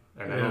Stadium,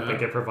 and I don't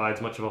think it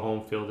provides much of a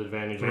home field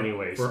advantage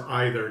anyways. For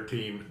either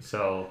team.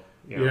 So,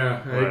 I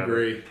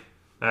agree.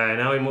 All right,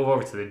 now we move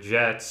over to the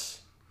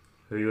Jets,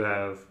 who you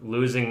have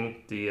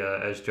losing the,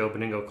 as Joe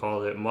Beningo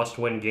called it,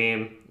 must-win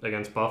game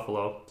against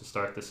Buffalo to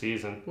start the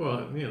season.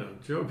 Well,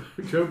 Joe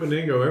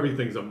Beningo,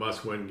 everything's a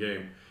must-win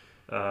game.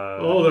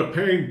 The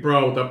pain,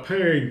 bro, the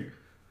pain.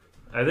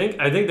 I think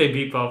they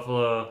beat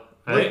Buffalo.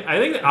 I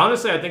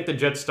think the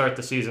Jets start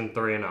the season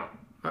 3-0.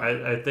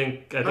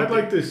 I'd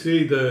like to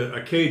see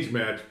a cage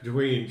match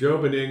between Joe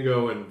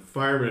Beningo and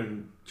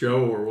Fireman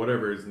Joe or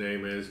whatever his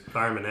name is.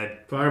 Fireman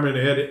Ed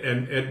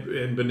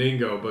and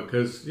Beningo,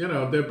 because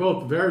they're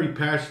both very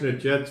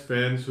passionate Jets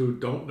fans who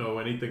don't know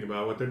anything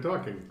about what they're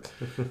talking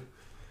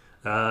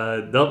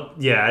about.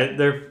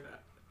 They're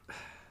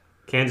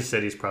Kansas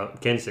City's still going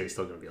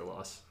to be a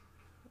loss.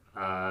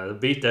 They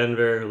beat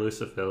Denver, lose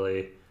to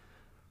Philly.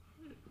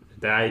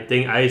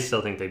 I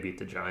still think they beat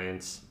the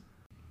Giants.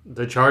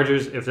 The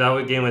Chargers, if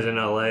that game was in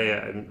LA,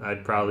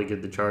 I'd probably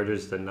give the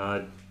Chargers the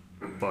nod.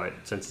 But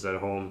since it's at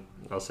home,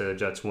 I'll say the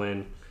Jets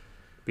win.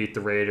 Beat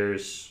the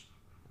Raiders,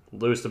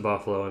 lose to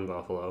Buffalo in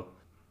Buffalo.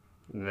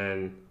 And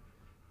then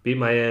beat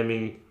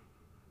Miami,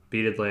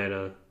 beat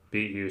Atlanta,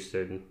 beat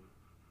Houston,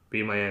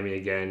 beat Miami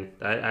again.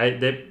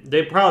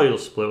 They probably will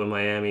split with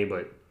Miami,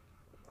 but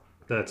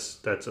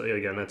that's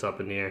up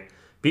in the air.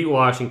 Beat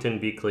Washington,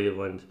 beat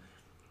Cleveland.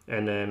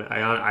 And then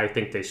I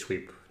think they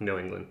sweep New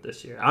England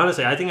this year.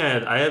 Honestly, I think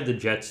I have the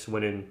Jets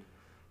winning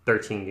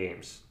 13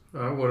 games.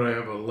 What do I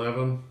have,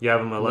 11? You have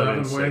them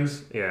 11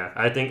 wins? Yeah,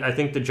 I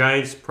think the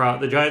Giants go 10-7,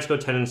 the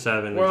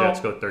Jets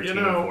go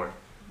 13-4.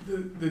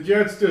 The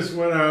Jets just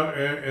went out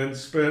and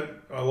spent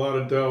a lot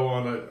of dough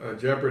on a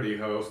Jeopardy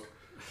host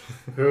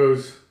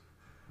who's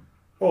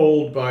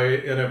old by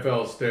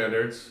NFL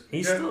standards.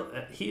 I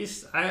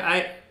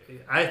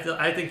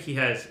think he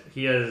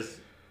has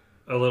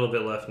a little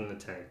bit left in the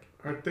tank.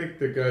 I think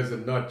the guy's a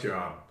nut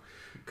job.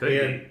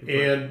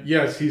 And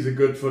yes, he's a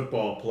good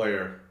football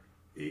player.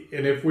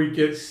 And if we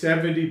get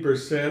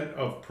 70%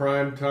 of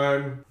prime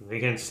time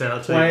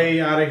play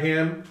out of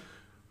him,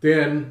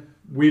 then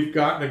we've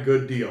gotten a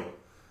good deal.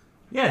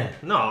 Yeah,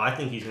 no, I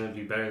think he's going to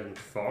be better than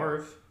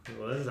Favre.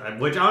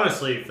 Which,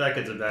 honestly, that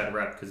gets a bad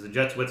rep, because the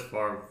Jets with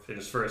Favre in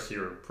his first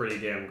year were pretty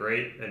damn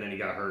great, and then he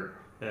got hurt,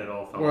 and it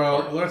all fell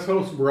apart. Let's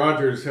hope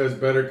Rodgers has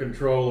better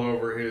control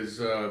over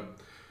his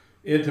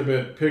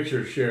intimate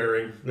picture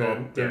sharing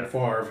than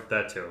Favre.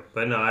 That too.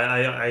 But no,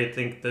 I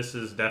think this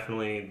is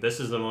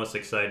the most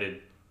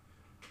excited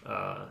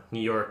New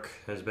York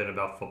has been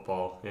about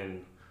football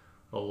in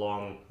a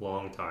long,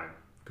 long time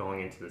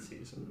going into the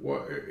season.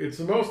 Well, it's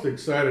the most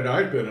excited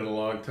I've been in a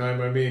long time.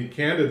 I mean,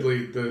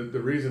 candidly,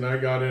 the reason I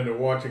got into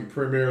watching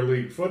Premier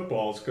League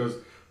football is because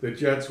the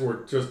Jets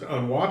were just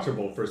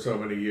unwatchable for so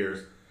many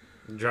years.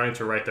 The Giants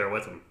are right there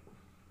with them.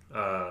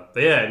 But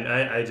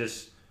yeah, I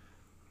just...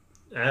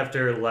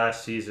 After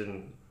last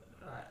season,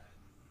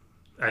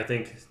 I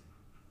think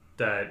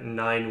that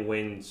 9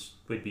 wins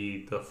would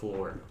be the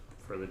floor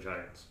for the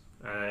Giants.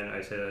 And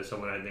I say that as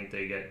someone, I think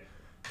they get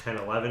 10,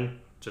 11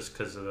 just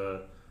because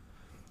of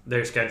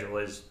their schedule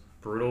is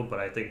brutal, but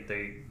I think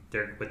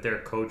they're with their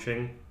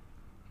coaching,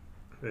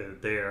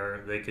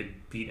 they could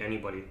beat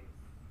anybody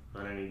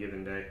on any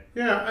given day.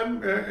 Yeah,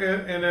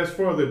 and as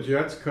for the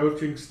Jets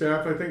coaching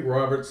staff, I think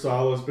Robert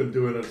Sala's been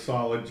doing a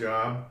solid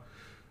job.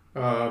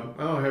 I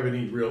don't have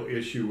any real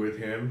issue with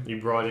him. You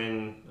brought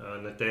in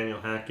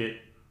Nathaniel Hackett,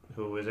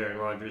 who was Aaron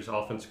Rodgers'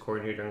 offensive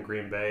coordinator in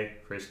Green Bay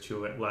for his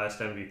 2 last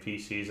MVP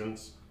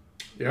seasons.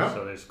 Yeah.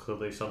 So there's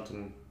clearly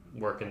something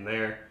working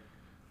there.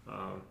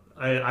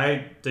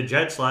 The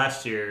Jets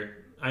last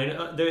year,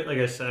 like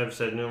I've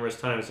said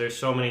numerous times, there's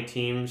so many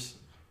teams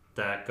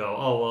that go,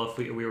 oh, well, if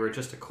we were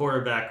just a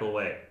quarterback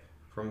away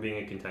from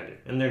being a contender.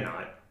 And they're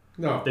not.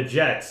 No. The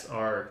Jets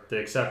are the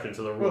exception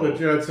to the rule. Well, the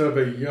Jets have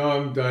a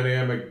young,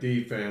 dynamic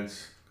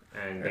defense.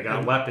 And they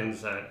got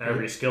weapons at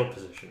every skill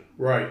position.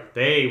 Right.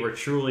 They were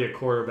truly a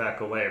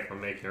quarterback away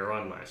from making a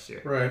run last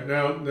year. Right.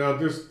 Now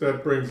that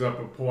brings up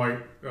a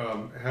point.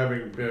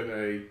 Having been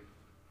a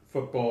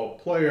football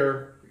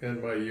player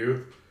in my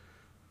youth,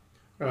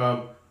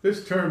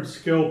 this term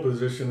skill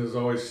position is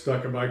always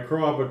stuck in my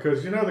craw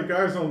because, the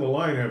guys on the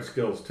line have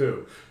skills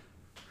too.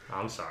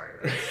 I'm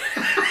sorry.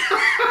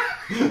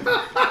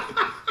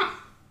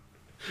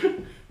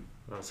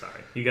 I'm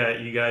sorry. You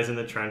guys in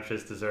the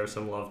trenches deserve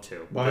some love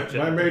too.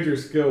 My major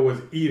skill was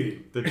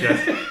eating. The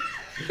Jets.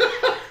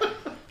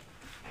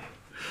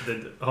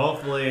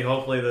 Hopefully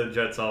the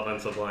Jets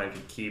offensive line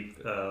can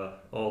keep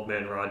old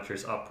man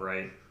Rodgers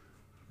upright,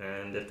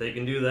 and if they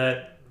can do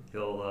that,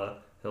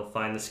 he'll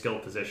find the skill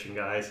position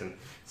guys and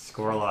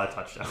score a lot of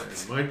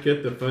touchdowns. Might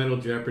get the Final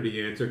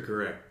Jeopardy answer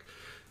correct.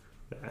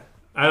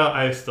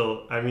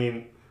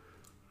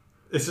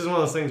 This is one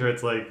of those things where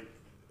it's like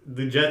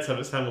the Jets have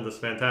assembled this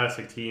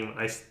fantastic team.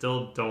 I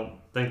still don't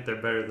think they're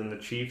better than the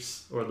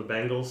Chiefs or the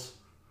Bengals.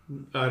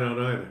 I don't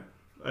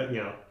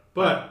either.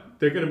 But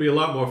they're going to be a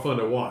lot more fun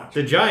to watch.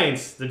 The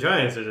Giants are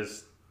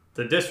just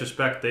the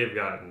disrespect they've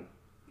gotten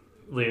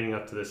leading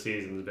up to the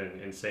season has been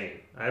insane.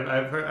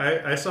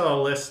 I saw a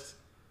list.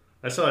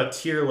 I saw a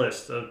tier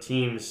list of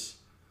teams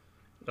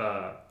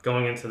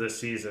going into this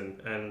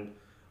season, and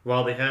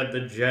while they had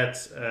the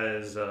Jets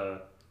as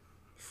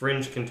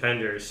fringe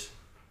contenders,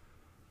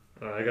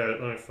 let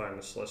me find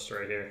this list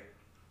right here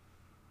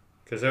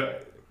because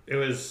it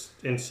was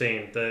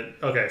insane.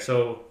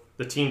 So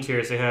the team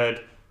tiers, they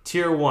had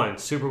Tier 1,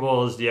 Super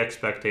Bowl is the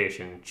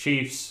expectation.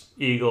 Chiefs,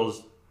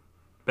 Eagles,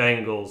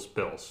 Bengals,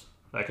 Bills.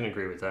 I can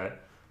agree with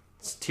that.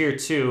 It's Tier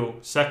 2,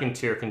 second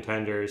tier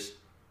contenders.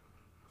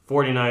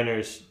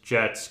 49ers,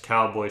 Jets,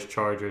 Cowboys,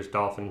 Chargers,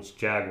 Dolphins,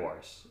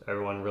 Jaguars.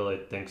 Everyone really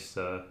thinks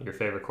your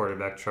favorite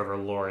quarterback, Trevor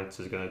Lawrence,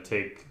 is going to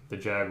take the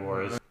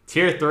Jaguars.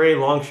 Tier 3,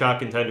 long shot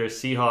contenders,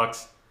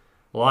 Seahawks,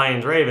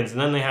 Lions, Ravens. And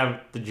then they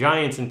have the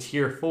Giants in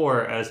Tier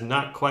 4 as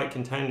not quite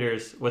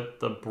contenders with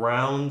the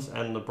Browns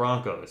and the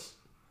Broncos.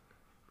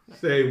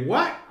 Say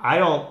what? I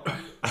don't...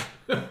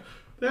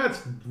 That's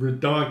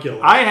redonkulous.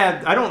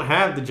 I don't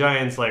have the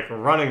Giants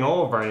running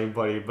over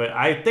anybody, but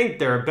I think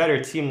they're a better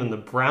team than the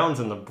Browns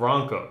and the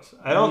Broncos.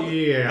 I don't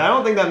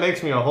think that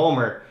makes me a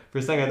homer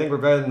for saying I think we're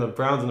better than the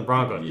Browns and the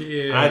Broncos.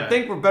 Yeah. And I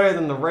think we're better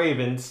than the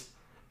Ravens.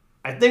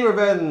 I think we're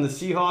better than the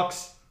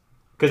Seahawks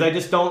because I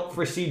just don't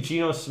foresee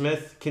Geno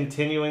Smith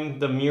continuing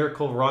the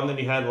miracle run that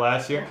he had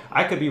last year.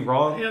 I could be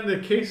wrong. In the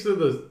case of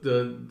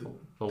the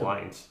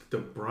Lions. The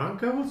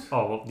Broncos?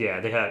 Oh, well,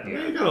 yeah, they had...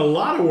 Yeah. They got a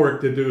lot of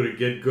work to do to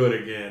get good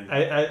again.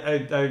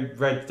 I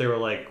read they were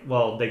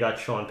they got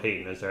Sean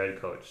Payton as their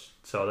head coach,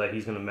 so that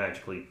he's going to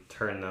magically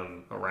turn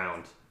them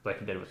around like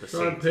he did with the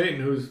Saints. Sean Payton,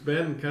 who's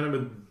been kind of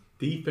a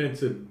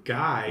defensive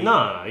guy.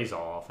 No, he's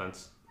all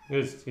offense.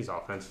 He's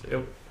offense.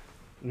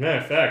 Matter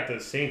of fact,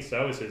 the Saints,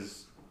 that was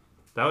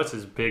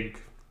his big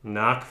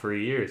knock for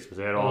years because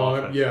they had all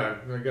offense. Yeah,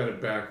 I got it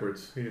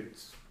backwards.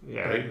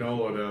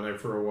 Nolo down there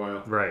for a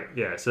while. Right.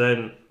 Yeah. So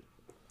then,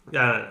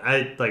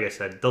 like I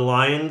said, the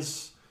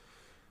Lions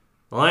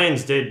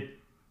did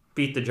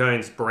beat the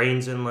Giants'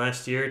 brains in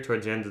last year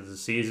towards the end of the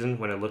season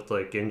when it looked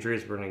like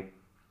injuries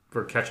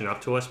were catching up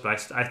to us.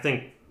 But I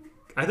think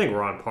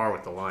we're on par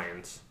with the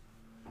Lions.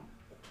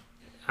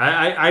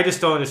 I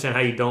just don't understand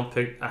how you don't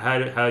pick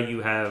how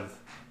you have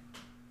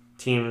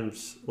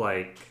teams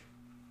like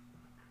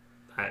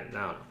I don't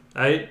know.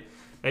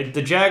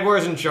 The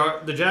Jaguars and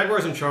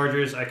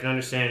Chargers, I can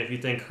understand if you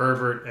think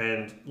Herbert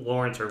and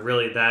Lawrence are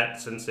really that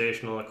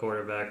sensational a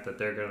quarterback that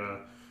they're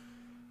gonna,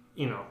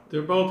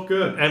 they're both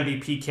good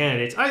MVP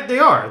candidates. They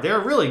are.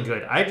 They're really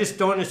good. I just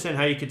don't understand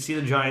how you could see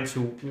the Giants,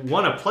 who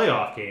won a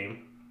playoff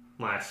game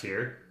last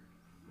year.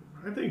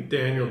 I think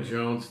Daniel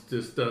Jones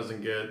just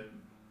doesn't get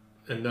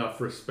enough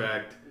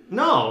respect.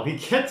 No, he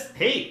gets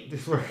hate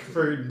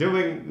for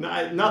doing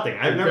nothing.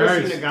 I've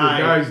never seen a guy...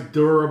 The guy's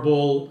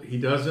durable. He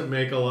doesn't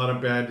make a lot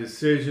of bad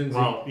decisions.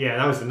 Well,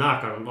 that was the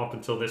knock on him up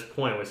until this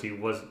point, was he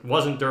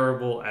wasn't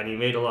durable and he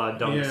made a lot of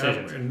dumb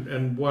decisions.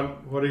 And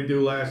what did he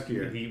do last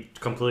year? He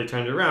completely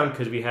turned it around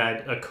because we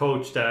had a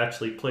coach that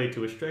actually played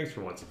to his strengths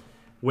for once.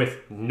 with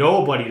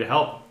nobody to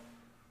help him.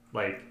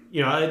 Like,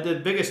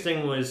 the biggest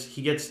thing was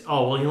he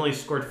only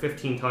scored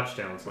 15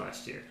 touchdowns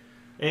last year.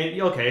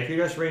 And, okay, if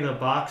you're just rating a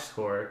box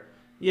score,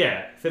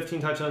 yeah, 15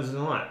 touchdowns isn't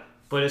a lot.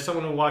 But as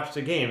someone who watched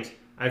the games,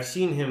 I've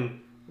seen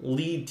him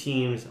lead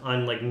teams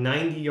on,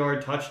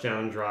 90-yard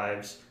touchdown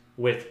drives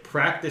with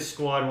practice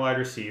squad wide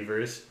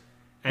receivers.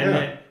 And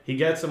then he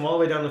gets them all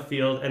the way down the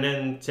field, and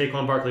then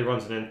Saquon Barkley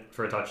runs it in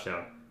for a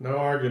touchdown. No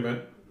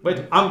argument.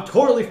 But I'm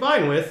totally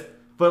fine with.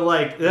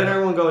 But then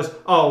everyone goes,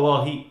 oh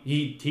well,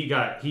 he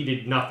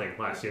did nothing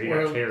last year. He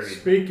got carried.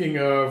 Speaking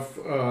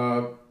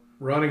of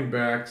running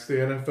backs, the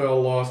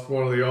NFL lost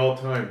one of the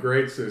all-time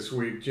greats this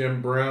week.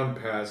 Jim Brown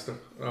passed.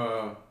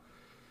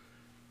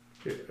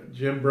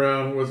 Jim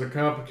Brown was a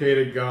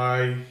complicated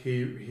guy.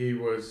 He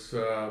was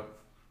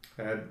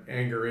had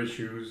anger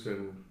issues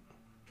and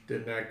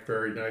didn't act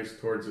very nice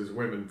towards his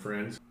women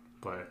friends.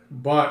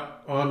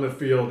 But on the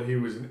field, he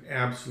was an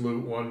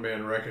absolute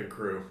one-man wrecking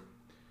crew.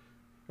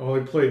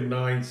 Only played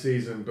 9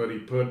 seasons, but he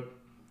put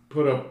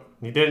up...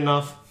 He did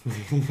enough.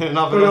 Put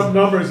up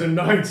numbers in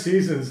 9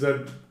 seasons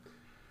that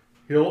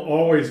he'll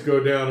always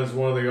go down as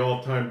one of the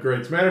all-time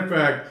greats. Matter of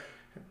fact,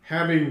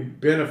 having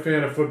been a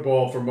fan of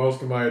football for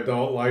most of my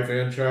adult life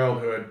and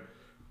childhood,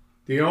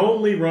 the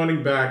only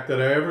running back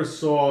that I ever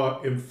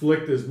saw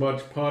inflict as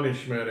much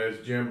punishment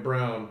as Jim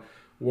Brown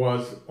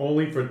was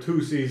only for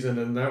 2 seasons,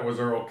 and that was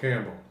Earl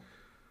Campbell.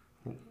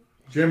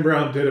 Jim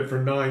Brown did it for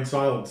 9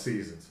 solid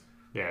seasons.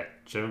 Yeah,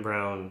 Jim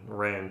Brown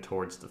ran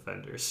towards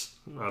defenders,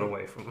 not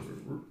away from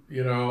them.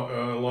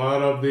 A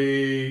lot of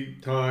the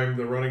time,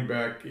 the running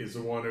back is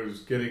the one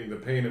who's getting the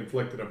pain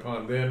inflicted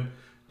upon them.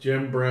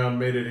 Jim Brown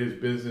made it his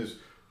business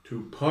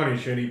to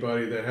punish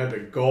anybody that had the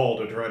gall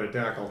to try to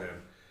tackle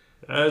him.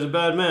 That was a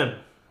bad man.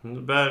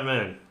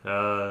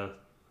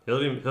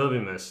 He'll be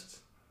missed.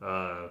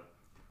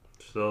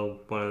 Still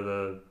one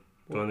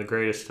of the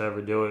greatest to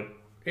ever do it.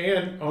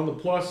 And on the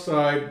plus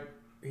side,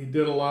 he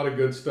did a lot of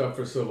good stuff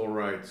for civil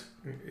rights.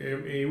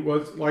 He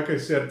was, like I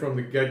said from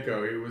the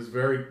get-go, he was a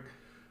very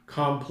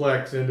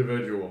complex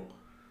individual.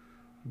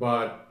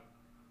 But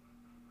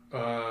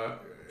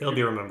he'll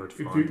be remembered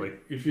fondly.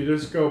 If you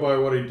just go by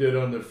what he did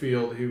on the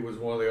field, he was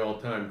one of the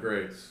all-time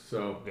greats.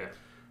 So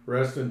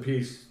rest in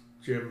peace,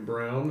 Jim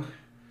Brown.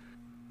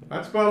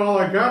 That's about all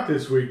I got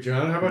this week,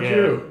 John. How about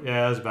you?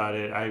 Yeah, that's about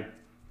it.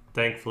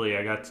 Thankfully,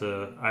 I got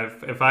to...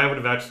 If I would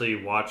have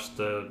actually watched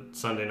the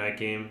Sunday night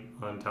game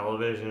on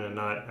television and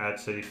not at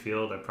Citi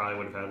Field, I probably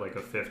would have had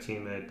a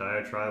 15-minute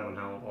diatribe on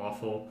how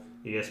awful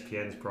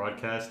ESPN's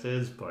broadcast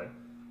is, but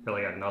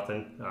really got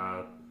nothing.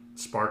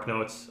 Spark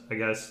notes, I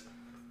guess.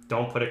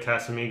 Don't put a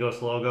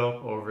Casamigos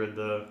logo over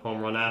the home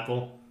run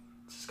apple.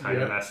 It's just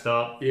kind of messed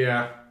up.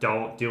 Yeah.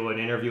 Don't do an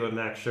interview with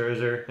Max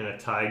Scherzer in a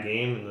tie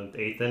game in the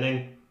 8th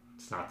inning.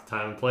 It's not the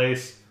time and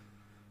place.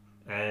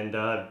 And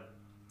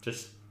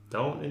just...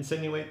 don't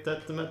insinuate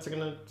that the Mets are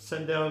going to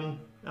send down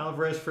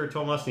Alvarez for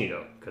Tomas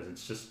Nido, because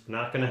it's just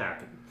not going to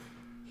happen.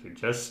 You're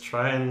just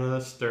trying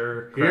to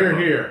stir crap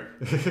Here.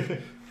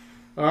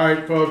 All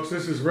right, folks,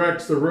 this is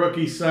Rex, the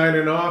rookie,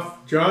 signing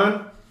off.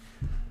 John?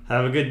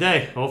 Have a good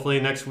day. Hopefully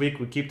next week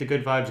we keep the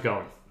good vibes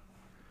going.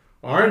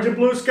 Orange and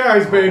blue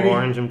skies, baby.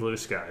 Orange and blue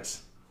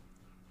skies.